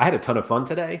I had a ton of fun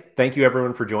today. Thank you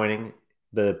everyone for joining.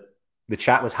 The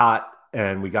chat was hot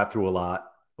and we got through a lot.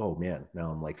 Oh man,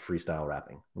 now I'm like freestyle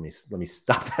rapping. Let me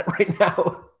stop that right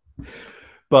now.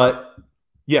 But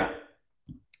yeah,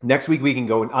 next week we can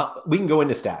go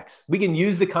into stacks. We can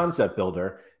use the concept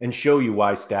builder and show you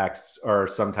why stacks are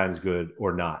sometimes good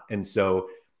or not. And so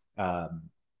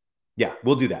yeah,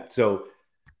 we'll do that. So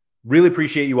really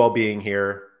appreciate you all being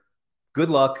here. Good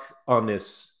luck on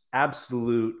this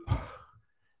absolute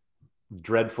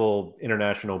dreadful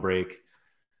international break.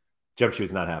 Jump shoe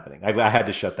is not happening. I had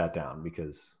to shut that down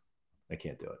because I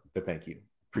can't do it. But thank you.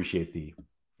 Appreciate the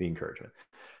encouragement.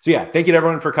 So yeah, thank you to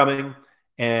everyone for coming.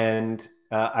 And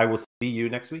I will see you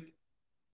next week.